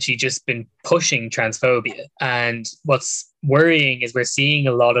has literally just been pushing transphobia. And what's worrying is we're seeing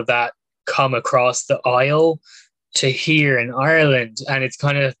a lot of that come across the aisle to here in Ireland. And it's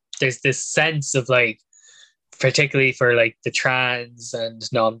kind of, there's this sense of like, particularly for like the trans and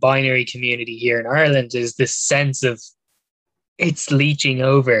non-binary community here in Ireland, is this sense of it's leaching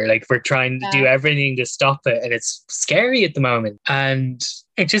over. Like, we're trying to do everything to stop it, and it's scary at the moment. And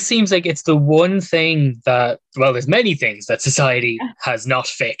it just seems like it's the one thing that, well, there's many things that society has not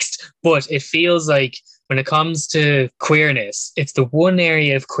fixed, but it feels like when it comes to queerness, it's the one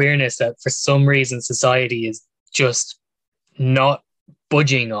area of queerness that for some reason society is just not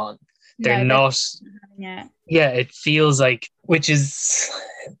budging on. They're not. Yeah, it feels like, which is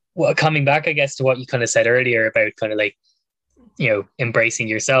coming back, I guess, to what you kind of said earlier about kind of like, embracing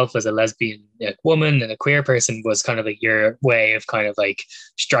yourself as a lesbian woman and a queer person was kind of like your way of kind of like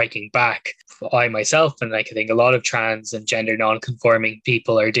striking back. I myself, and like I think a lot of trans and gender non-conforming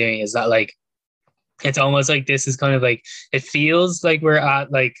people are doing, is that like it's almost like this is kind of like, it feels like we're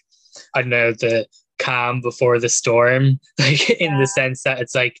at like, I don't know, the calm before the storm, like in the sense that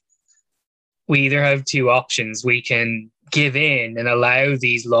it's like we either have two options. We can give in and allow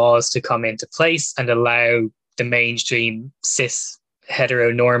these laws to come into place and allow the mainstream cis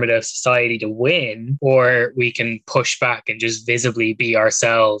heteronormative society to win, or we can push back and just visibly be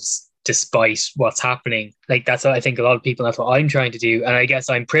ourselves despite what's happening. Like that's what I think a lot of people, that's what I'm trying to do. And I guess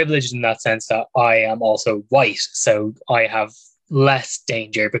I'm privileged in that sense that I am also white. So I have less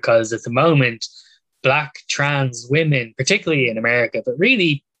danger because at the moment, Black trans women, particularly in America, but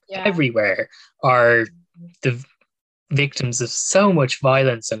really everywhere, are the victims of so much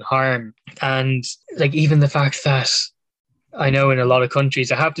violence and harm. And like even the fact that I know in a lot of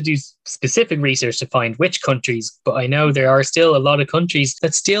countries, I have to do specific research to find which countries, but I know there are still a lot of countries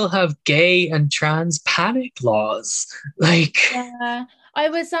that still have gay and trans panic laws. Like, I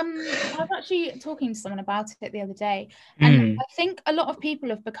was actually talking to someone about it the other day, and I think a lot of people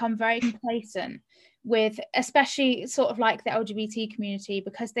have become very complacent with, especially sort of like the LGBT community,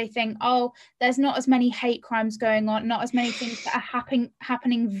 because they think, oh, there's not as many hate crimes going on, not as many things that are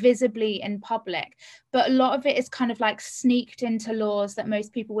happening visibly in public, but a lot of it is kind of like sneaked into laws that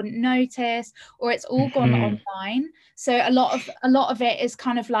most people wouldn't notice, or it's all gone online. So a lot of it is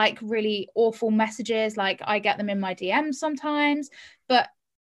kind of like really awful messages, like I get them in my DMs sometimes, but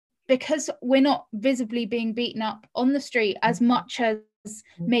because we're not visibly being beaten up on the street as much as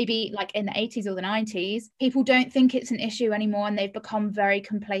maybe like in the 80s or the 90s, people don't think it's an issue anymore, and they've become very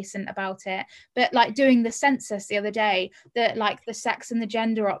complacent about it. But like doing the census the other day, that like the sex and the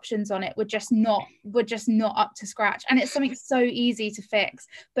gender options on it were just not up to scratch, and it's something so easy to fix,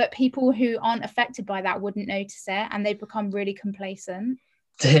 but people who aren't affected by that wouldn't notice it, and they've become really complacent.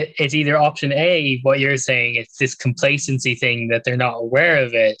 It's either option A, what you're saying, it's this complacency thing that they're not aware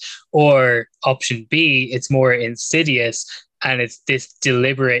of it, or option B, it's more insidious. And it's this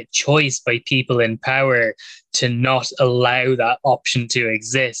deliberate choice by people in power to not allow that option to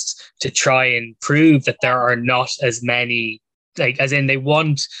exist, to try and prove that there are not as many, like, as in they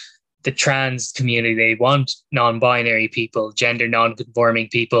want the trans community, they want non-binary people, gender non-conforming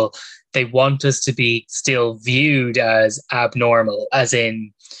people. They want us to be still viewed as abnormal, as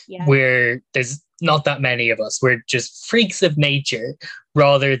in there's not that many of us. We're just freaks of nature,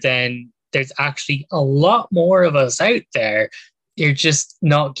 rather than there's actually a lot more of us out there. You're just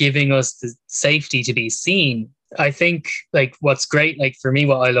not giving us the safety to be seen. I think like what's great, like for me,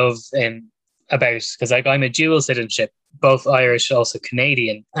 what I love about, because like I'm a dual citizenship, both Irish, also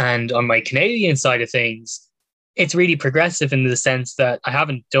Canadian. And on my Canadian side of things, it's really progressive in the sense that I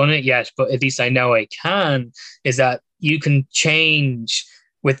haven't done it yet, but at least I know I can, is that you can change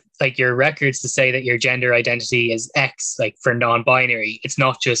with like your records to say that your gender identity is X, like for non-binary. It's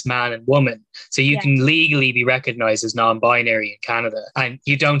not just man and woman. So you can legally be recognized as non-binary in Canada. And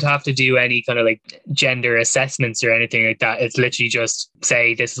you don't have to do any kind of like gender assessments or anything like that. It's literally just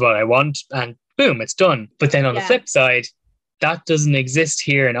say, this is what I want, and boom, it's done. But then on the flip side, that doesn't exist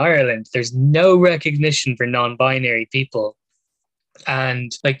here in Ireland. There's no recognition for non-binary people.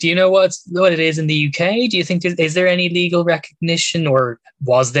 And like, do you know what it is in the UK? Do you think is there any legal recognition, or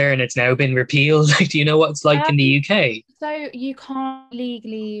was there and it's now been repealed? Like, do you know what it's like in the UK? So you can't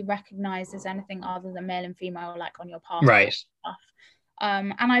legally recognise as anything other than male and female, like on your passport. Right. Stuff.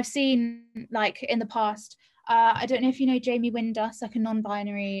 And I've seen like in the past, I don't know if you know Jamie Windus, like a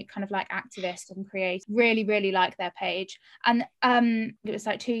non-binary kind of like activist and creator. Really, really like their page. And it was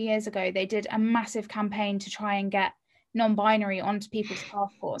like 2 years ago, they did a massive campaign to try and get non-binary onto people's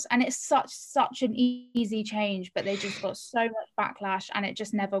passports, and it's such an easy change, but they just got so much backlash and it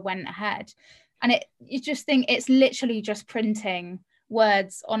just never went ahead. And you just think it's literally just printing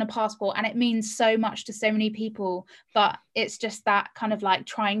words on a passport, and it means so much to so many people, but it's just that kind of like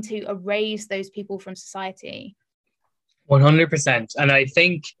trying to erase those people from society. 100%. And I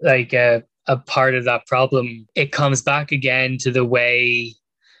think like a part of that problem, it comes back again to the way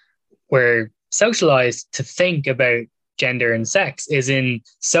we're socialized to think about gender and sex, is in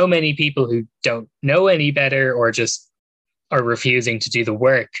so many people who don't know any better or just are refusing to do the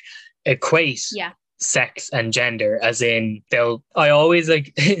work equate sex and gender, as in I always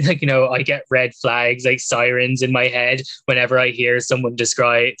like like, you know, I get red flags, like sirens in my head whenever I hear someone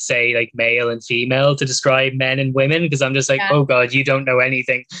say like male and female to describe men and women, because I'm just like, oh God, you don't know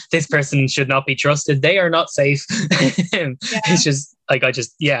anything. This person should not be trusted. They are not safe. It's just like,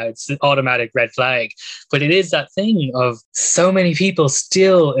 it's an automatic red flag. But it is that thing of so many people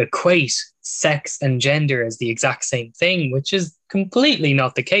still equate sex and gender as the exact same thing, which is completely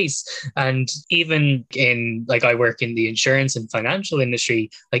not the case. And even in, like, I work in the insurance and financial industry,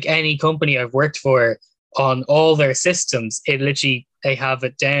 like any company I've worked for, on all their systems, it literally, they have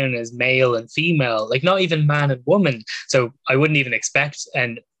it down as male and female, like not even man and woman. So I wouldn't even expect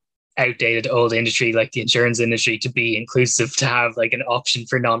an outdated old industry like the insurance industry to be inclusive, to have like an option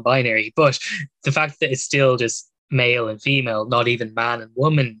for non-binary. But the fact that it's still just male and female, not even man and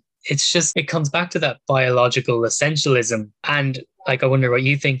woman, it's just, it comes back to that biological essentialism. And like, I wonder what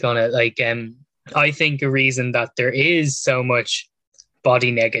you think on it. Like, I think a reason that there is so much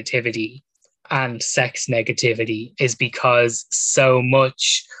body negativity and sex negativity is because so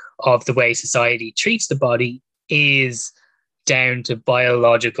much of the way society treats the body is down to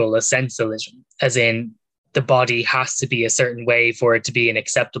biological essentialism, as in the body has to be a certain way for it to be an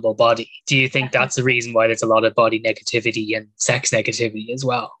acceptable body. Do you think that's the reason why there's a lot of body negativity and sex negativity as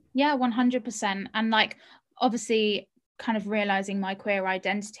well? Yeah, 100%. And like, obviously, kind of realizing my queer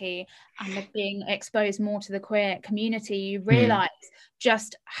identity and being exposed more to the queer community, you realize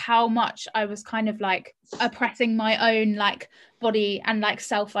just how much I was kind of like oppressing my own like body and like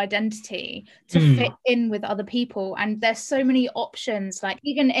self-identity to fit in with other people. And there's so many options, like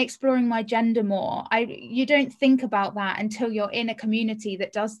even exploring my gender more. You don't think about that until you're in a community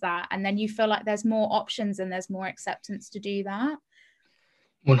that does that, and then you feel like there's more options and there's more acceptance to do that.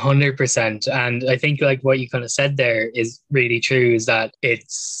 100%. And I think like what you kind of said there is really true, is that it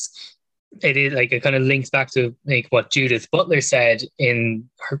is like, it kind of links back to like what Judith Butler said in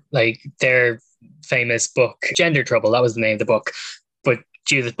her, like their famous book, Gender Trouble. That was the name of the book. But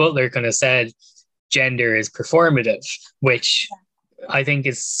Judith Butler kind of said gender is performative, which I think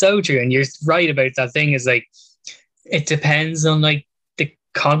is so true. And you're right about that thing, is like, it depends on like the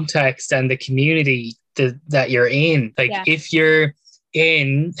context and the community that you're in. Like if you're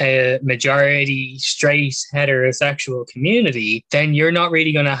in a majority straight heterosexual community, then you're not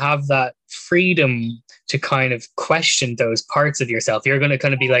really going to have that freedom to kind of question those parts of yourself. You're going to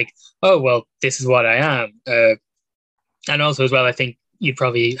kind of be like, oh, well, this is what I am. And also as well, I think you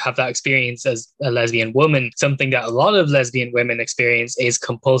probably have that experience as a lesbian woman. Something that a lot of lesbian women experience is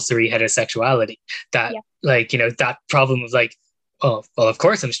compulsory heterosexuality. That like, you know, that problem of like, oh, well, of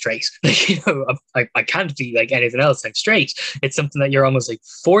course I'm straight. Like, you know, I can't be like anything else. I'm straight. It's something that you're almost like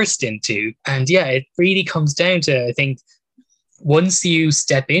forced into. And yeah, it really comes down to, I think, once you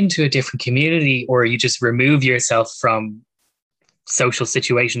step into a different community or you just remove yourself from social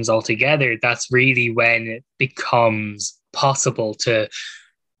situations altogether, that's really when it becomes possible to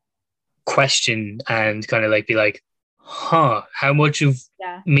question and kind of like be like, how much of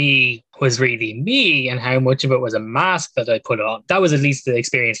me was really me and how much of it was a mask that I put on. That was at least the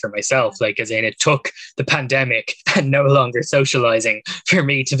experience for myself. Like, as in, it took the pandemic and no longer socializing for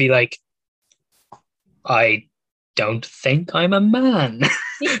me to be like, I don't think I'm a man.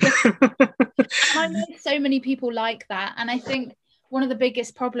 I know so many people like that. And I think one of the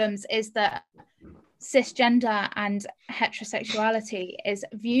biggest problems is that cisgender and heterosexuality is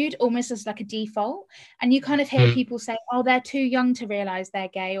viewed almost as like a default, and you kind of hear people say, oh, they're too young to realize they're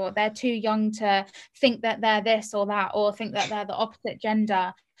gay, or they're too young to think that they're this or that, or think that they're the opposite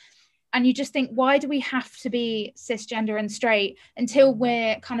gender. And you just think, why do we have to be cisgender and straight until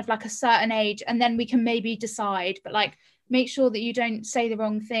we're kind of like a certain age, and then we can maybe decide, but like make sure that you don't say the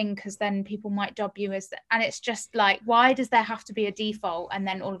wrong thing, because then people might dub you as and it's just like, why does there have to be a default, and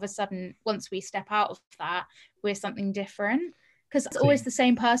then all of a sudden once we step out of that we're something different? Because it's always the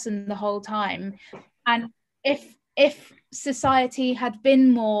same person the whole time. And if society had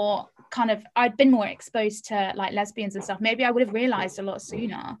been more kind of, I'd been more exposed to like lesbians and stuff, maybe I would have realized a lot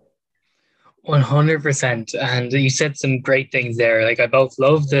sooner. 100%. And you said some great things there. Like, I both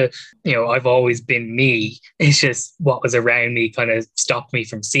love the, you know, I've always been me. It's just what was around me kind of stopped me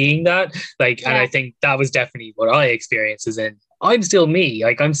from seeing that. Like, and I think that was definitely what I experienced, is in, I'm still me.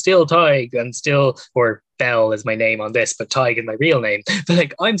 Like, I'm still Tig. I'm still, or Belle is my name on this, but Tig is my real name. But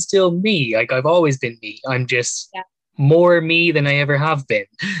like, I'm still me. Like, I've always been me. I'm just more me than I ever have been.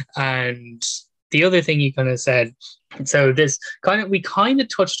 And the other thing you kind of said, so this kind of, we kind of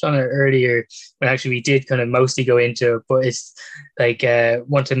touched on it earlier, but actually we did kind of mostly go into it, but it's like,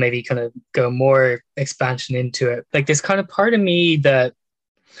 want to maybe kind of go more expansion into it. Like, this kind of part of me that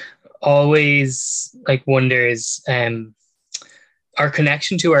always like wonders our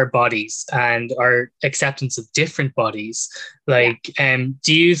connection to our bodies and our acceptance of different bodies. Like,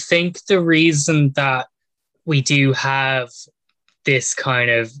 do you think the reason that we do have this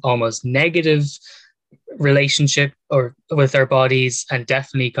kind of almost negative relationship or with our bodies, and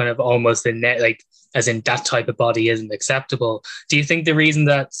definitely kind of almost a like as in that type of body isn't acceptable. Do you think the reason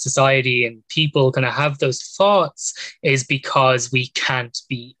that society and people kind of have those thoughts is because we can't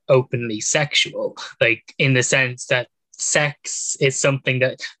be openly sexual? Like, in the sense that sex is something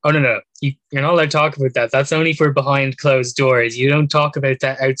that, oh, no, you're not allowed to talk about that. That's only for behind closed doors. You don't talk about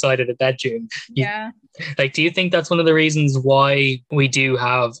that outside of the bedroom. Yeah. Like, do you think that's one of the reasons why we do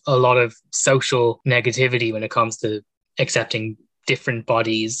have a lot of social negativity when it comes to accepting different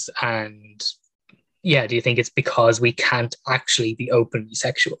bodies? And yeah, do you think it's because we can't actually be openly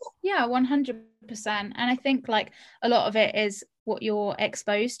sexual? Yeah, 100%. And I think like a lot of it is what you're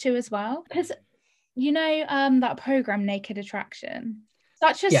exposed to as well. Because that program Naked Attraction,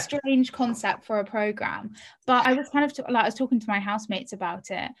 such a strange concept for a program, but I was kind of I was talking to my housemates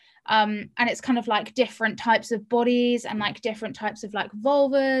about it, and it's kind of like different types of bodies and like different types of like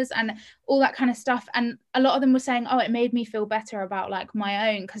vulvas and all that kind of stuff, and a lot of them were saying, oh, it made me feel better about like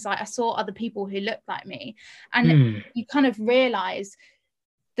my own, because I saw other people who looked like me. And you kind of realize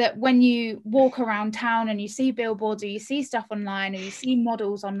that when you walk around town and you see billboards or you see stuff online or you see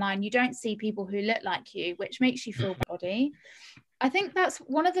models online, you don't see people who look like you, which makes you feel body. I think that's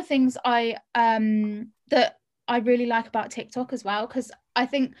one of the things that I really like about TikTok as well, because I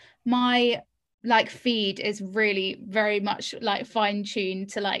think my like feed is really very much like fine-tuned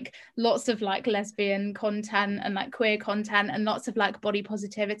to like lots of like lesbian content and like queer content and lots of like body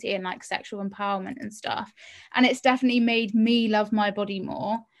positivity and like sexual empowerment and stuff, and it's definitely made me love my body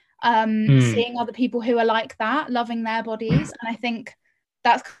more, seeing other people who are like that, loving their bodies. And I think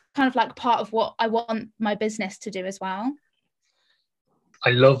that's kind of like part of what I want my business to do as well. I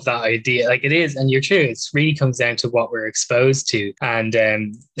love that idea. Like, it is, and you're true. It really comes down to what we're exposed to. And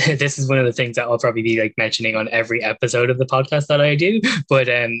this is one of the things that I'll probably be like mentioning on every episode of the podcast that I do. But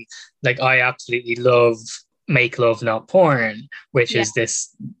like, I absolutely love Make Love Not Porn, which is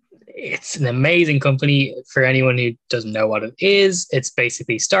this. It's an amazing company. For anyone who doesn't know what it is, it's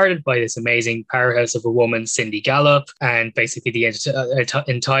basically started by this amazing powerhouse of a woman, Cindy Gallop. And basically the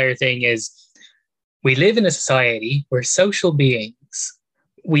entire thing is, we live in a society where social beings,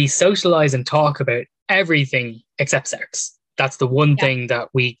 we socialize and talk about everything except sex. That's the one thing that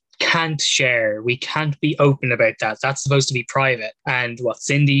we can't share. We can't be open about that. That's supposed to be private. And what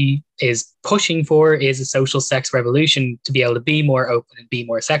Cindy is pushing for is a social sex revolution, to be able to be more open and be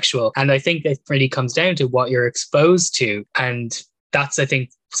more sexual. And I think it really comes down to what you're exposed to. And that's, I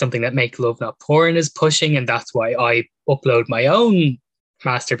think, something that Make Love Not Porn is pushing. And that's why I upload my own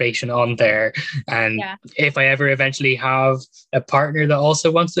masturbation on there. And if I ever eventually have a partner that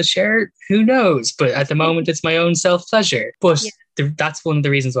also wants to share, who knows? But at the moment, it's my own self-pleasure. But that's one of the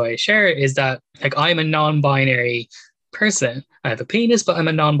reasons why I share it, is that like, I'm a non-binary person. I have a penis, but I'm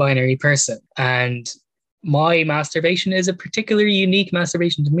a non-binary person. And my masturbation is a particularly unique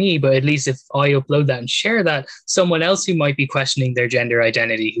masturbation to me. But at least if I upload that and share that, someone else who might be questioning their gender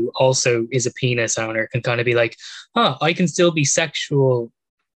identity, who also is a penis owner, can kind of be like, I can still be sexual,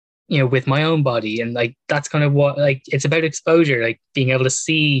 with my own body. And like, that's kind of what, like, it's about exposure, like being able to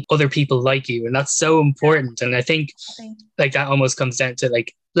see other people like you. And that's so important. And I think like that almost comes down to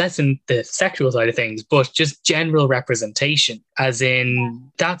like less in the sexual side of things, but just general representation, as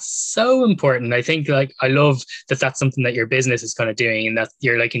in that's so important. I think like, I love that that's something that your business is kind of doing, and that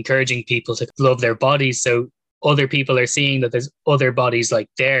you're like encouraging people to love their bodies. So other people are seeing that there's other bodies like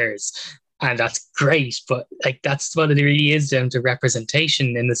theirs. And that's great. But like, that's what it really is, down to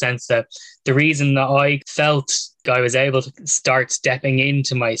representation, in the sense that the reason that I felt I was able to start stepping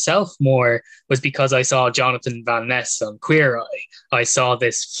into myself more was because I saw Jonathan Van Ness on Queer Eye. I saw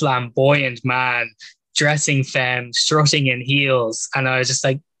this flamboyant man dressing femme, strutting in heels. And I was just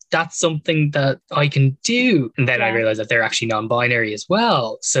like, that's something that I can do. And then I realized that they're actually non-binary as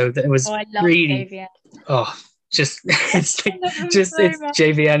well. So that it was really,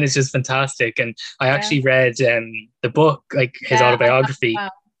 JVN is just fantastic. And I actually read the book, like his autobiography.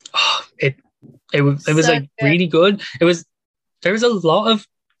 It was so like good. Really good. There was a lot of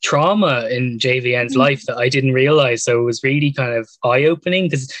trauma in JVN's life that I didn't realize. So it was really kind of eye-opening,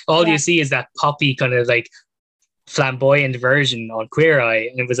 because all you see is that poppy kind of like flamboyant version on Queer Eye.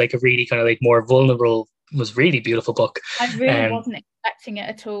 And it was like a really kind of like more vulnerable, was really beautiful book. I really wasn't expecting it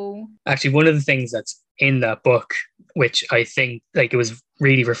at all. Actually, one of the things that's in that book, which I think like it was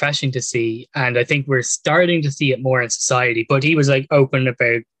really refreshing to see, and I think we're starting to see it more in society, but he was like open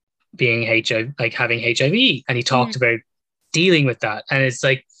about being HIV, like having HIV, and he talked about dealing with that. And it's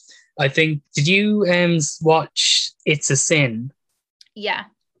like, I think, did you watch It's a Sin? Yeah.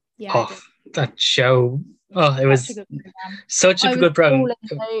 That show. It was such a good program.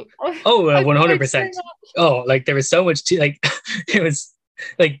 100%. Like there was so much to like. It was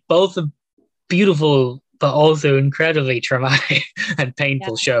like both of beautiful but also incredibly traumatic and Yeah.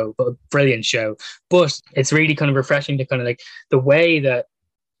 painful show, but a brilliant show. But it's really kind of refreshing to kind of like the way that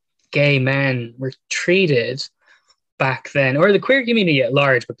gay men were treated back then, or the queer community at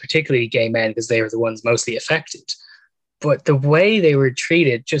large, but particularly gay men because they were the ones mostly affected. But the way they were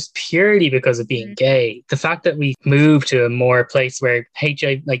treated just purely because of being gay, the fact that we moved to a more place where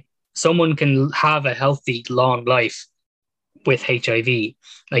HIV, like someone can have a healthy, long life with HIV.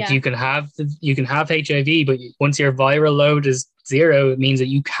 Like Yeah. you can have HIV, but once your viral load is zero, it means that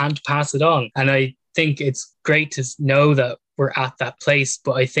you can't pass it on. And I think it's great to know that we're at that place,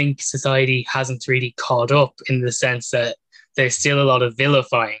 but I think society hasn't really caught up in the sense that there's still a lot of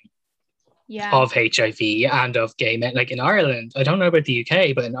vilifying Yeah. of HIV and of gay men. Like in Ireland, I don't know about the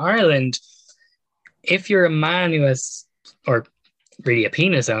UK, but in Ireland, if you're a man who has, or really a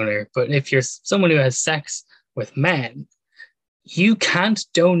penis owner, but if you're someone who has sex with men, you can't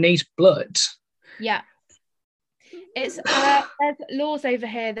donate blood. Yeah. It's there's laws over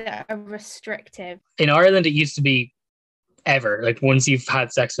here that are restrictive. In Ireland, it used to be ever. Like once you've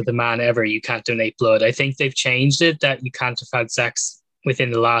had sex with a man ever, you can't donate blood. I think they've changed it that you can't have had sex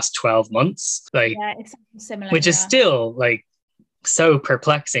within the last 12 months. Like, yeah, it's similar. Which is still like so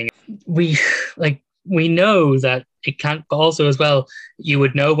perplexing. We know that it can't, but also as well, you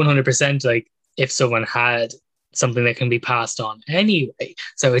would know 100% like if someone had something that can be passed on anyway.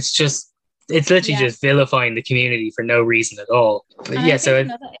 So it's literally just vilifying the community for no reason at all. But and yeah, so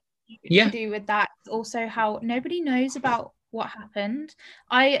another to do with that is also how nobody knows about what happened.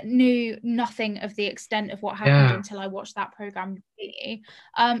 I knew nothing of the extent of what happened until I watched that program completely.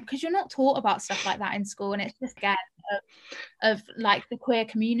 Because you're not taught about stuff like that in school, and it's just again of like the queer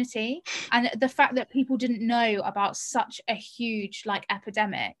community and the fact that people didn't know about such a huge like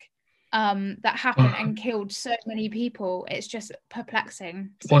epidemic that happened and killed so many people. It's just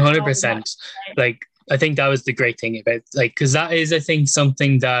perplexing. 100%. Like I think that was the great thing about like, because that is, I think,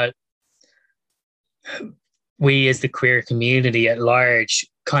 something that we as the queer community at large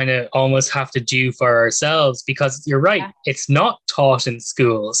kind of almost have to do for ourselves, because you're right, it's not taught in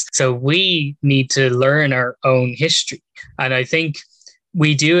schools. So we need to learn our own history. And I think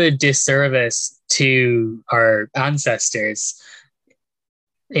we do a disservice to our ancestors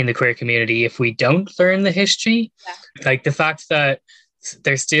in the queer community if we don't learn the history. Like the fact that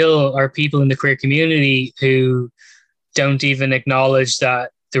there still are people in the queer community who don't even acknowledge that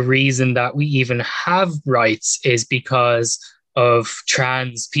the reason that we even have rights is because of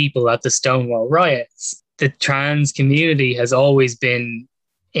trans people at the Stonewall riots. The trans community has always been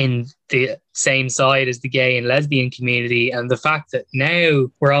in the same side as the gay and lesbian community. And the fact that now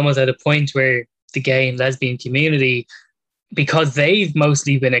we're almost at a point where the gay and lesbian community, because they've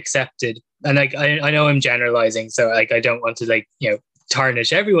mostly been accepted, and like I know I'm generalizing, so like I don't want to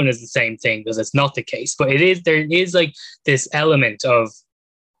tarnish everyone as the same thing, because it's not the case. But there is like this element of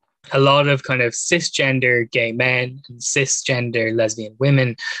a lot of kind of cisgender gay men and cisgender lesbian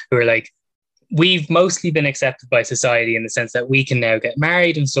women who are like, we've mostly been accepted by society in the sense that we can now get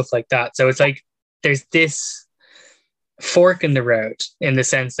married and stuff like that. So it's like there's this fork in the road in the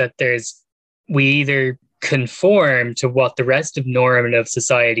sense that we either conform to what the rest of normative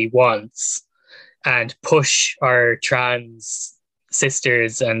society wants and push our trans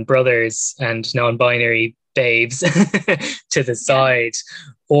sisters and brothers and non-binary babes to the side,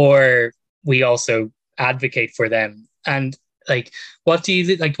 or we also advocate for them. And like, what do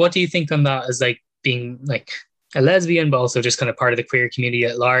you think on that as like being like a lesbian, but also just kind of part of the queer community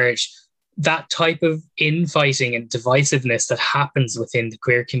at large? That type of infighting and divisiveness that happens within the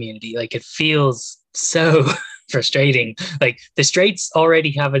queer community, like it feels so frustrating. Like the straights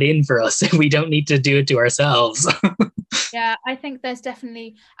already have it in for us. We don't need to do it to ourselves. Yeah, I think there's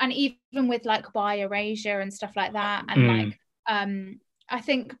definitely, and even with like bi erasure and stuff like that, and like I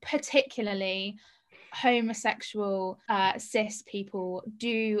think particularly homosexual cis people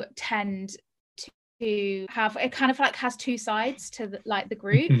do tend to have, it kind of like has two sides to the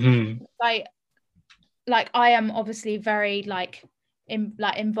group. Like I am obviously very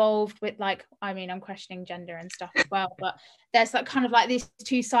involved with I'm questioning gender and stuff as well, but there's like kind of like these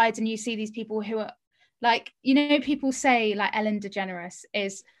two sides, and you see these people who are like, people say like Ellen DeGeneres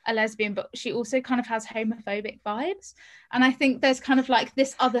is a lesbian, but she also kind of has homophobic vibes. And I think there's kind of like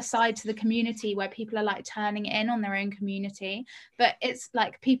this other side to the community where people are like turning in on their own community, but it's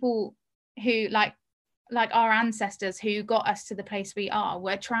like people who like our ancestors who got us to the place we are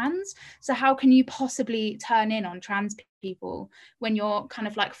were trans. So how can you possibly turn in on trans people when you're kind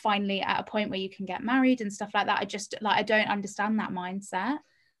of like finally at a point where you can get married and stuff like that? I don't understand that mindset.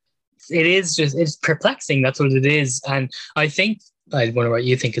 It's perplexing. That's what it is. And I think I wonder what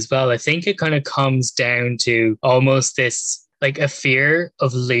you think as well. I think it kind of comes down to almost this like a fear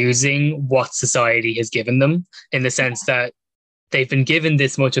of losing what society has given them, in the sense that they've been given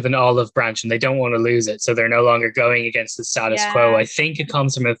this much of an olive branch and they don't want to lose it. So they're no longer going against the status quo. I think it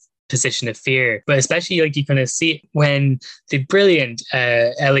comes from a position of fear, but especially like you kind of see it when the brilliant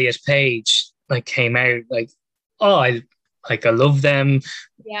Elliot Page like came out, like, oh, I love them.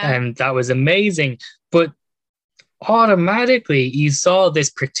 And that was amazing. But automatically you saw this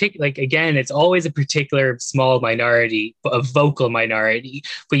particular, like, again, it's always a particular small minority, but a vocal minority.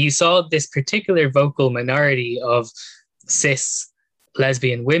 But you saw this particular vocal minority of cis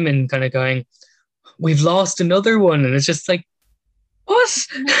lesbian women kind of going, we've lost another one. And it's just like, what?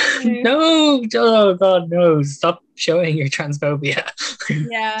 No, oh God, no, stop showing your transphobia.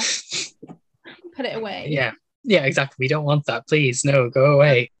 Yeah. Put it away. Yeah, exactly. We don't want that. Please, no, go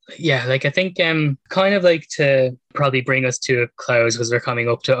away. Yeah, like I think kind of like to probably bring us to a close, because we're coming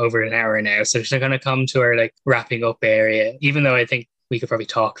up to over an hour now. So we're going to come to our like wrapping up area, even though I think we could probably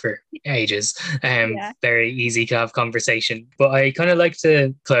talk for ages. Very easy to have conversation. But I kind of like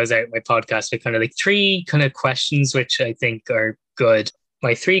to close out my podcast with kind of like 3 kind of questions, which I think are good.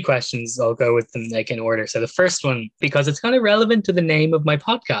 My 3 questions, I'll go with them like in order. So the first one, because it's kind of relevant to the name of my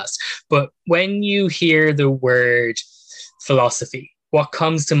podcast, but when you hear the word philosophy, what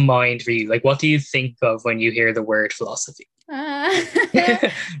comes to mind for you? Like, what do you think of when you hear the word philosophy?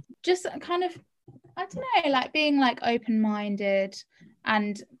 Just kind of, I don't know, like being like open-minded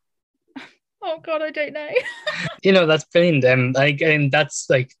and oh God, I don't know. That's brilliant. And that's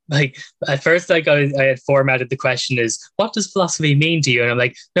like at first, like I had formatted the question as, what does philosophy mean to you? And I'm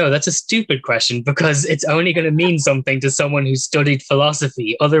like, no, that's a stupid question, because it's only going to mean something to someone who studied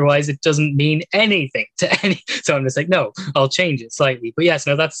philosophy. Otherwise, it doesn't mean anything to any. So I'm just like, no, I'll change it slightly. But yes,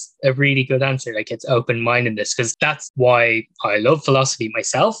 no, that's a really good answer. Like, it's open-mindedness, because that's why I love philosophy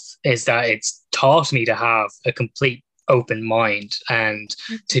myself, is that it's taught me to have a complete open mind and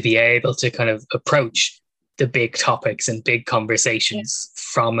to be able to kind of approach the big topics and big conversations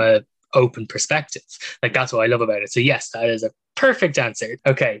from a open perspective. Like, that's what I love about it. So yes, that is a perfect answer.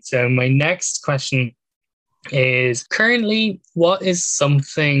 Okay, so my next question is, currently, what is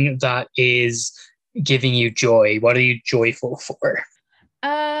something that is giving you joy? What are you joyful for?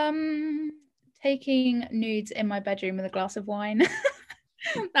 Taking nudes in my bedroom with a glass of wine.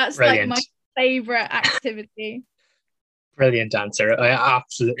 That's Brilliant. Like my favorite activity. Brilliant answer. I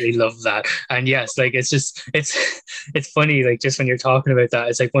absolutely love that. And yes, like it's funny, like just when you're talking about that,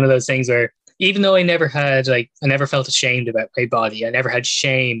 it's like one of those things where even though I never felt ashamed about my body, I never had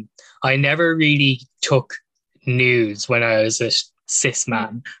shame, I never really took nudes when I was a cis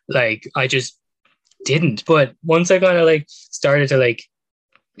man. Like, I just didn't. But once I kind of like started to like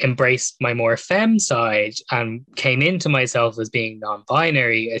embraced my more femme side and came into myself as being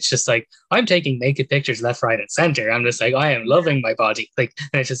non-binary, it's just like I'm taking naked pictures left, right, and center. I'm just like, I am loving my body. Like,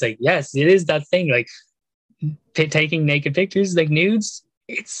 and it's just like, yes, it is that thing. Like, taking naked pictures, like nudes,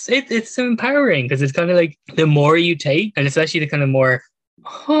 it's empowering, because it's kind of like the more you take, and especially the kind of more,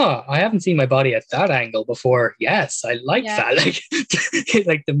 I haven't seen my body at that angle before. Yes, I like that. Like,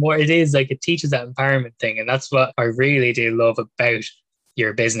 like the more it is, like it teaches that empowerment thing, and that's what I really do love about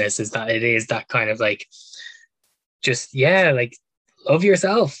your business, is that it is that kind of like, just like love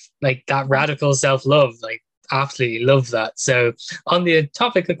yourself, like that radical self-love. Like, absolutely love that. So on the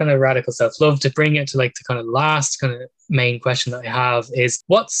topic of kind of radical self-love, to bring it to like the kind of last kind of main question that I have is,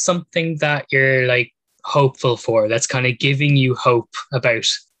 what's something that you're like hopeful for, that's kind of giving you hope about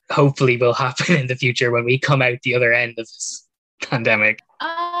hopefully will happen in the future when we come out the other end of this pandemic?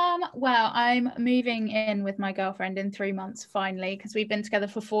 Well, I'm moving in with my girlfriend in 3 months finally, because we've been together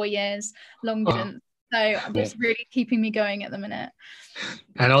for 4 years, long distance. So it's really keeping me going at the minute.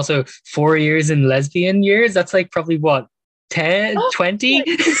 And also 4 years in lesbian years, that's like probably what, 10, 20?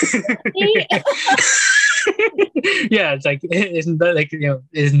 Yeah, it's like, isn't that like,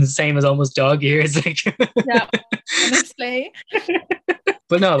 isn't the same as almost dog years? Like, yeah, honestly.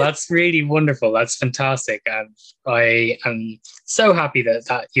 But no, that's really wonderful. That's fantastic. And I am so happy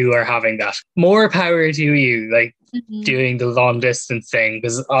that you are having that. More power to you, like doing the long distance thing,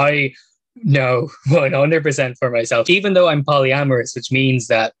 because I know 100% for myself, even though I'm polyamorous, which means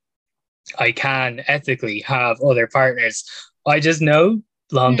that I can ethically have other partners. I just know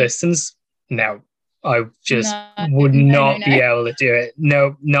long distance, no. I just would not be able to do it.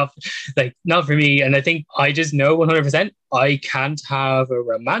 No, not for me. And I think I just know 100% I can't have a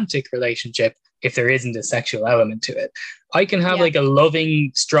romantic relationship if there isn't a sexual element to it. I can have like a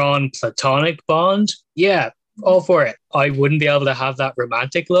loving, strong, platonic bond. Yeah, all for it. I wouldn't be able to have that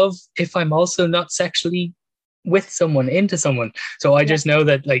romantic love if I'm also not sexually with someone, into someone. So I just know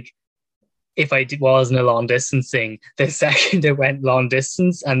that, like, if I was in a long distance thing, the second it went long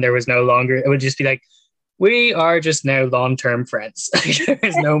distance and there was no longer, it would just be like, we are just now long-term friends.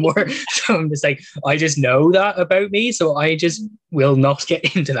 There's no more. So I'm just like, I just know that about me. So I just will not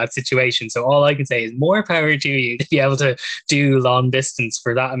get into that situation. So all I can say is more power to you to be able to do long distance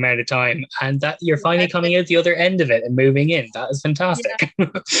for that amount of time. And that you're finally coming out the other end of it and moving in. That is fantastic. Yeah.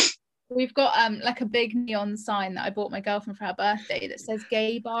 We've got like a big neon sign that I bought my girlfriend for her birthday that says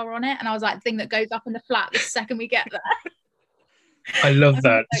gay bar on it. And I was like, the thing that goes up in the flat the second we get there. I love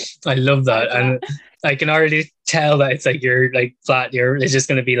that. I love that. And I can already tell that it's like your like flat, it's just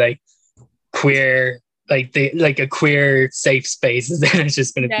gonna be like queer, like a queer safe space. Then it's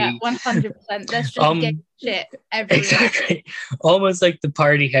just gonna be 100%. There's just gay shit everywhere. Exactly. Almost like the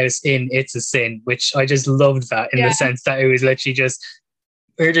party house in It's a Sin, which I just loved that in the sense that it was literally just,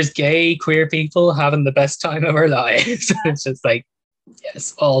 we're just gay queer people having the best time of our lives. It's just like,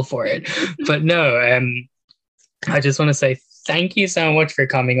 yes, all for it. But no, I just want to say thank you so much for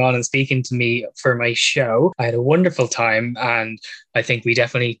coming on and speaking to me for my show. I had a wonderful time, and I think we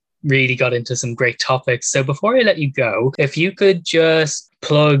definitely really got into some great topics. So before I let you go, if you could just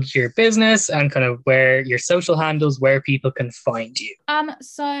plug your business and kind of where your social handles, where people can find you.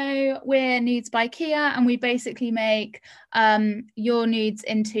 So we're Nudes by Kia, and we basically make your nudes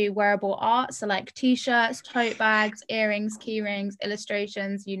into wearable art. So like t-shirts, tote bags, earrings, key rings,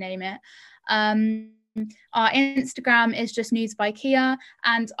 illustrations, you name it. Our Instagram is just Nudes by Kia,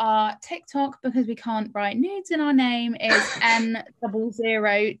 and our TikTok, because we can't write nudes in our name, is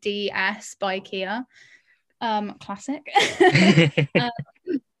N00DS by Kia. Classic.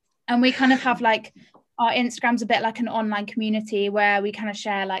 And we kind of have like, our Instagram's a bit like an online community where we kind of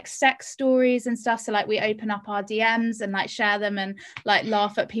share like sex stories and stuff. So like we open up our DMs and like share them and like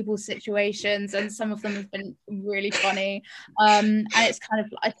laugh at people's situations, and some of them have been really funny. And it's kind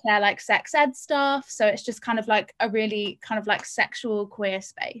of, I share like sex ed stuff, so it's just kind of like a really kind of like sexual queer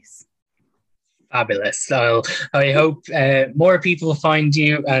space. Fabulous. So I hope more people find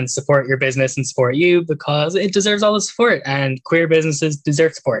you and support your business and support you, because it deserves all the support, and queer businesses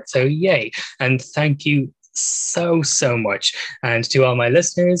deserve support. So yay. And thank you so much. And to all my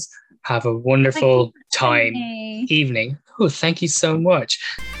listeners, have a wonderful evening. Oh, thank you so much.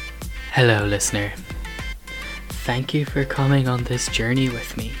 Hello, listener. Thank you for coming on this journey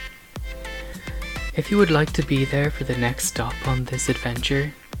with me. If you would like to be there for the next stop on this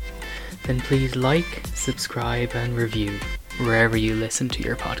adventure, then please like, subscribe, and review wherever you listen to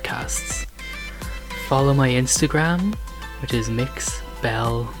your podcasts. Follow my Instagram, which is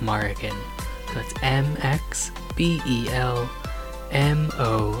MixBellMorrigan. That's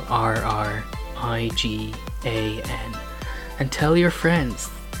MixBellMorrigan. And tell your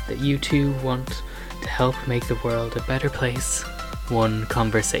friends that you too want to help make the world a better place, one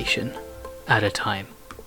conversation at a time.